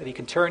 that he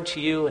can turn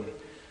to you, and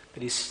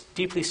that he's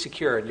deeply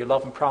secure in your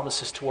love and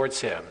promises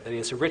towards him, that he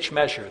has a rich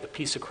measure of the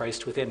peace of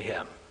Christ within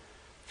him.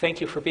 Thank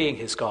you for being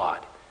his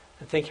God.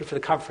 And thank you for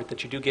the comfort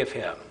that you do give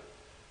him.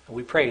 And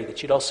we pray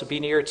that you'd also be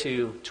near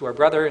to our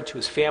brother and to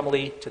his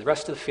family, to the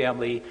rest of the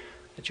family,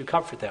 that you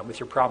comfort them with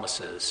your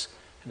promises,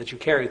 and that you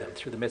carry them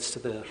through the midst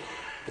of the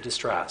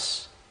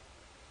distress.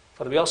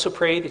 Father, we also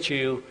pray that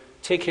you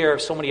take care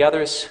of so many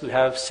others who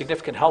have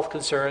significant health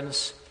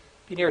concerns.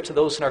 Be near to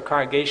those in our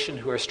congregation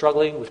who are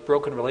struggling with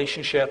broken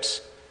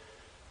relationships.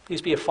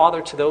 Please be a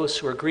father to those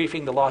who are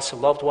grieving the loss of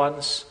loved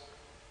ones.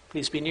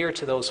 Please be near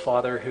to those,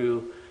 Father,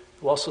 who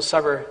also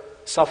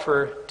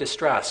suffer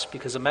distress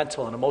because of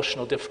mental and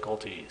emotional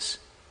difficulties.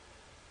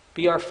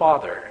 Be our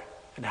Father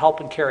and help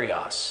and carry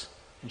us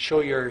and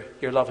show your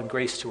love and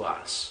grace to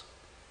us.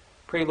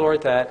 Pray,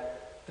 Lord,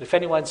 that if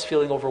anyone's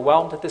feeling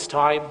overwhelmed at this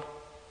time,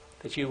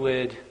 that you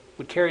would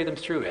carry them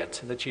through it,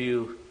 and that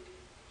you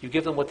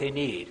give them what they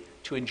need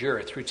to endure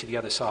it through to the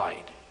other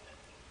side.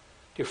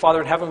 Dear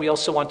Father in heaven, we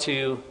also want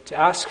to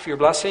ask for your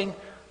blessing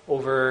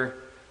over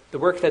the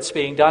work that's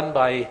being done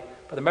by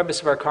the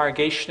members of our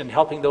congregation in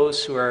helping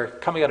those who are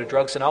coming out of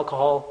drugs and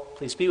alcohol.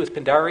 Please be with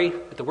Pindari,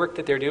 with the work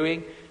that they're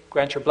doing.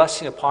 Grant your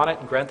blessing upon it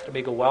and grant that it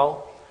may go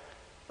well.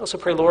 I also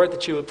pray, Lord,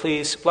 that you would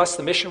please bless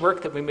the mission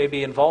work that we may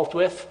be involved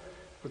with.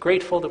 We're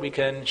grateful that we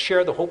can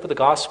share the hope of the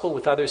gospel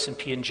with others in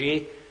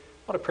PNG. I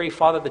want to pray,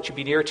 Father, that you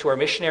be near to our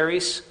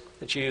missionaries,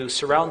 that you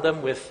surround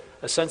them with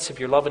a sense of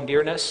your love and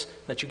dearness,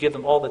 and that you give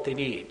them all that they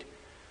need.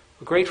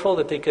 We're grateful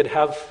that they could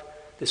have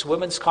this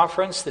women's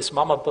conference, this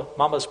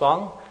Mama's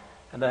Bang,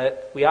 and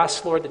that we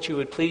ask, Lord, that you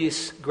would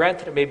please grant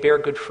that it may bear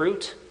good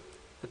fruit,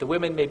 that the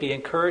women may be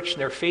encouraged in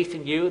their faith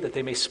in you, that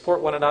they may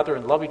support one another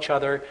and love each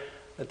other,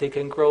 that they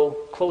can grow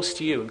close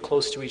to you and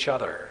close to each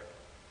other.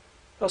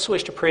 I also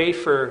wish to pray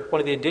for one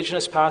of the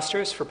indigenous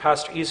pastors, for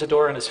Pastor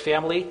Isidore and his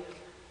family.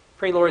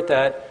 Pray, Lord,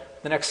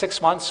 that the next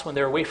 6 months, when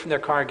they're away from their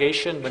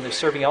congregation, when they're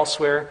serving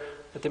elsewhere,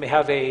 that they may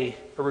have a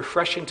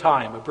refreshing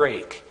time, a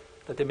break,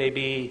 that they may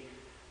be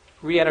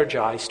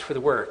re-energized for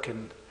the work,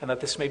 and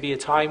that this may be a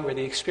time where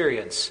they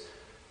experience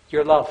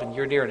your love and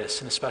your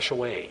nearness in a special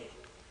way.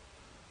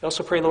 I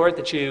also pray, Lord,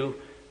 that you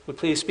would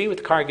please be with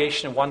the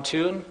congregation in One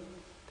Tune.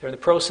 They're in the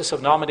process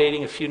of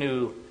nominating a few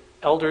new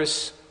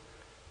elders,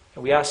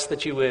 and we ask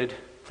that you would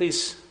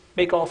please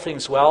make all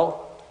things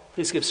well.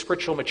 Please give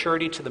spiritual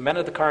maturity to the men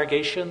of the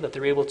congregation, that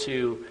they're able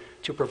to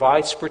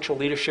provide spiritual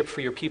leadership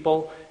for your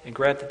people, and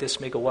grant that this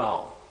may go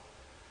well.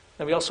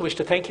 And we also wish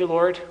to thank you,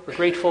 Lord. We're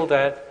grateful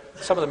that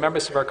some of the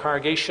members of our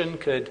congregation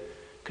could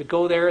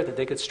go there, that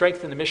they could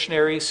strengthen the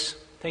missionaries.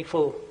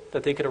 Thankful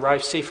that they could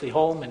arrive safely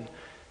home, and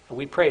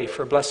we pray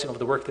for a blessing of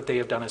the work that they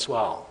have done as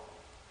well.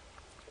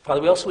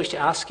 Father, we also wish to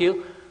ask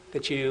you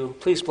that you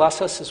please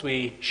bless us as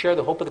we share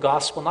the hope of the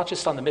gospel, not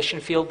just on the mission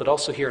field, but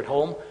also here at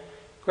home.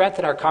 Grant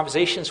that our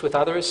conversations with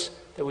others,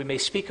 that we may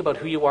speak about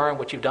who you are and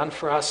what you've done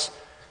for us,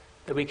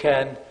 that we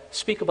can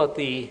speak about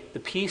the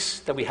peace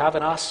that we have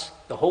in us,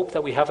 the hope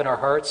that we have in our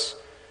hearts,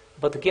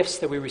 about the gifts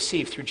that we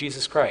receive through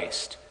Jesus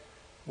Christ.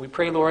 We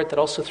pray, Lord, that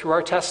also through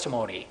our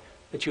testimony,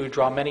 that you would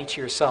draw many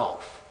to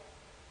yourself.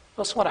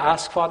 I also want to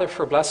ask, Father,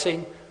 for a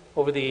blessing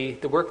over the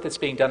work that's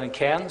being done in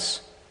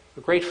Cairns.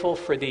 We're grateful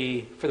for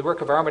the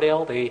work of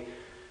Armadale.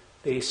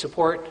 They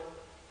support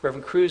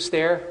Reverend Cruz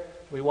there.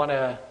 We want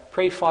to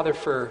pray, Father,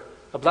 for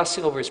a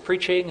blessing over his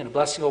preaching and a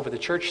blessing over the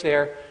church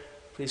there.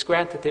 Please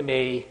grant that they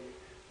may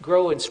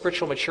grow in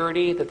spiritual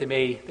maturity, that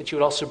you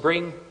would also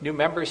bring new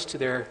members to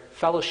their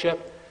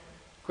fellowship.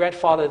 Grant,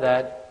 Father,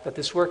 that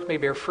this work may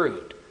bear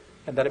fruit,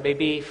 and that it may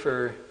be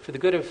for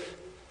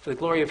the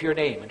glory of your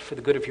name and for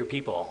the good of your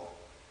people.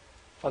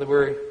 Father,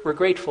 we're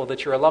grateful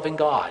that you're a loving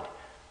God,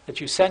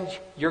 that you send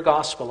your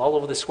gospel all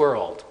over this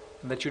world,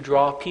 and that you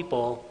draw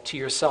people to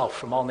yourself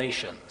from all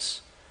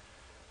nations.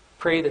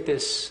 Pray that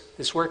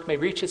this work may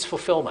reach its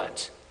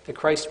fulfillment, that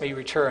Christ may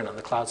return on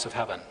the clouds of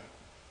heaven.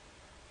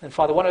 And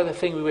Father, one other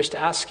thing we wish to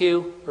ask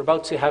you, we're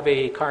about to have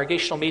a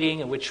congregational meeting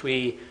in which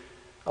we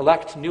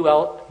elect new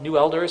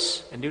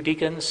elders and new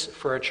deacons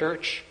for our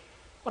church.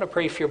 I want to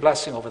pray for your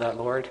blessing over that,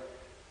 Lord.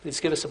 Please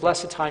give us a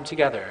blessed time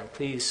together, and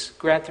please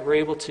grant that we're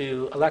able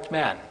to elect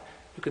men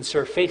who can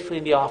serve faithfully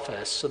in the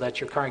office so that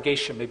your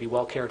congregation may be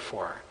well cared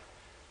for.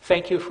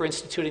 Thank you for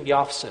instituting the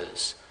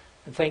offices,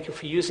 and thank you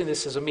for using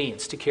this as a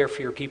means to care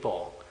for your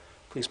people.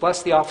 Please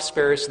bless the office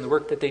bearers and the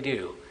work that they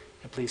do,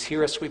 and please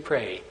hear us, we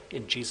pray,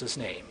 in Jesus'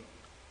 name.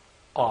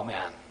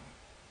 Amen.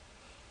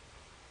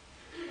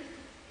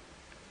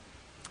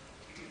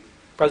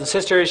 Brothers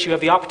and sisters, you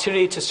have the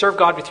opportunity to serve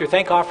God with your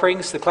thank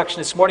offerings. The collection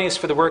this morning is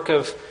for the work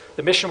of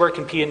the mission work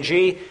in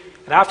PNG.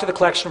 And after the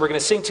collection, we're going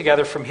to sing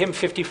together from hymn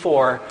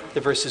 54, the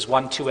verses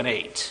 1, 2, and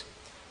 8.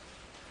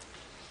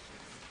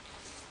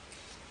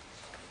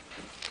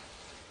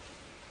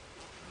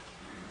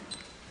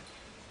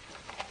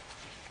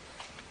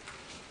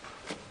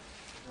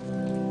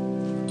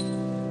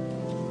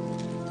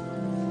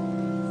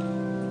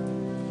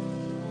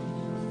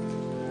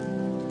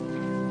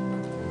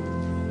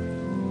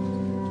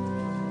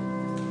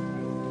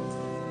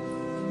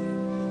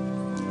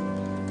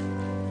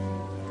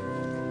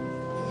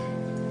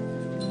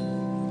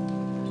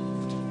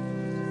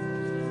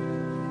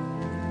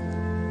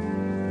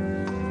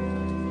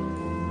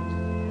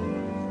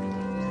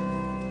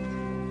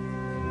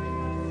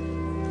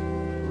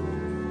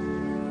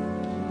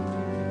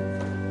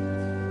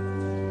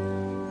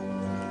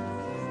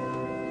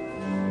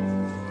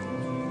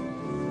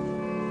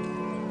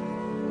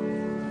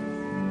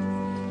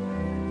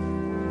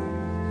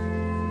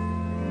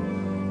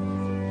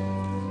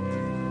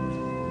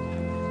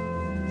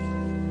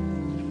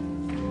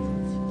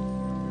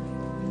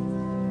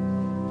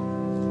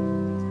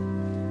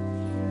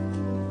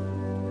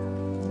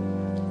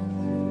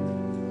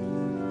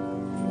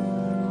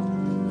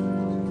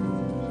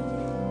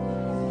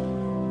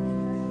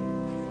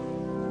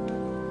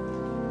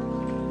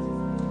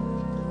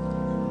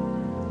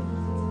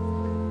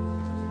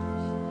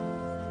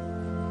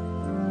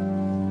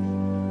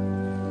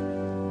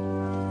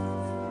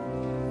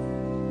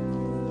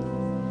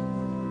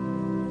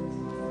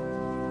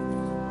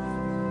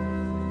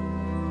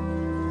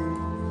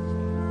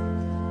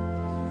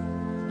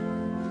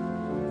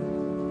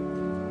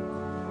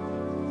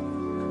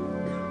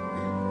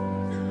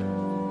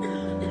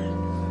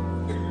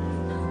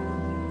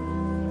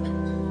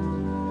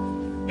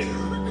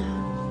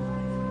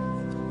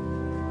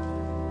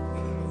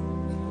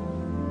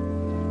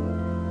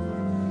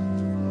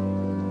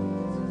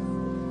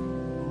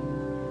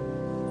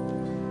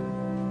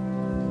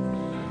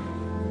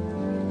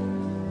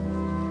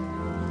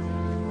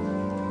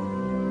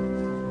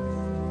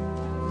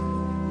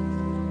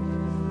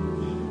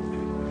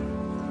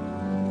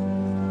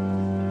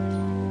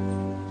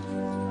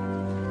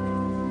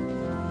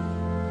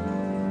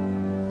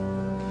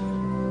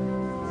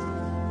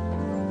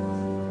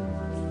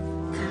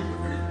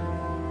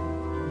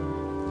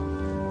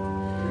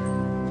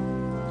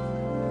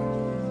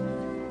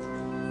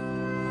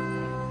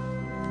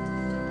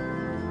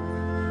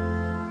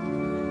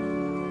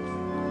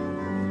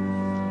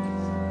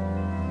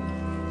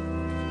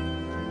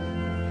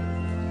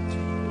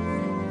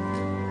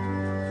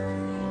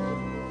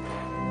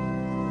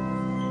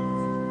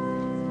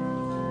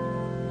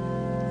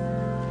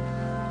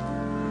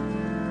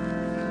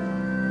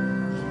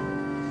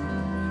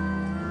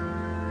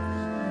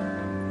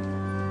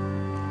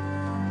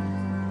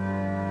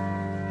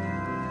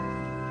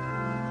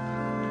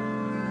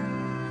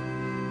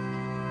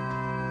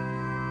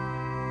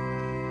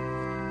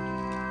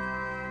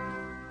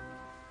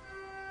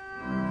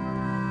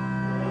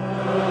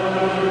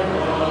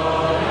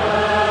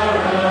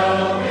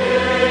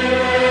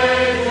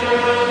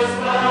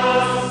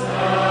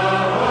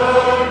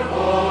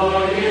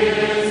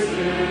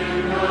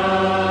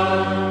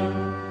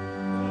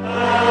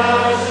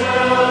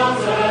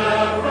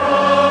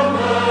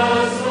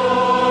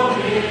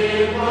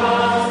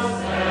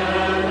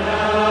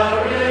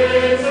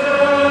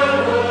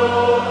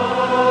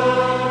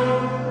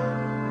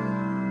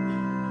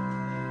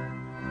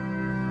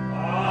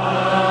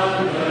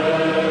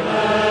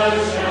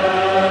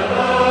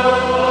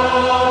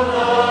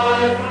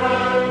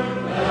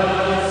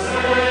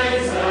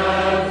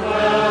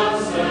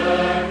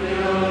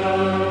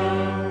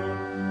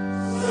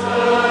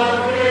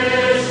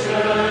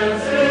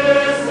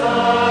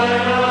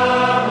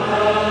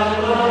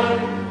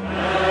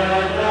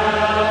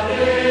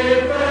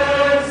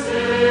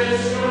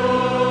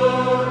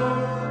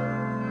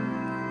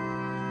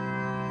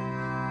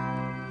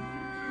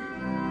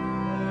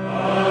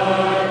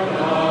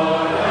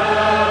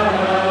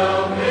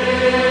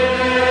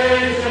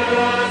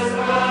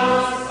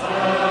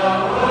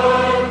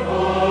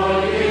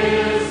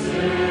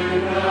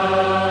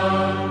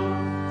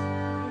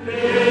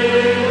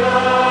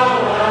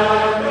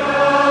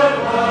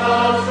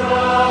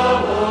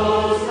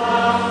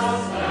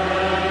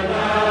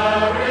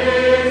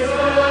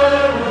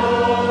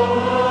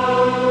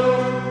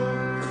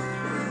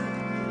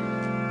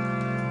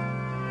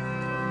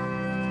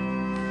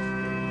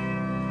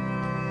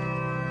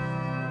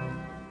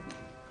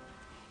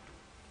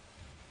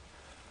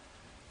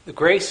 The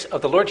grace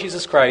of the Lord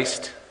Jesus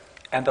Christ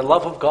and the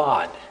love of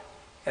God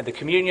and the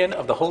communion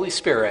of the Holy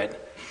Spirit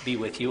be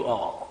with you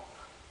all.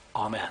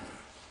 Amen.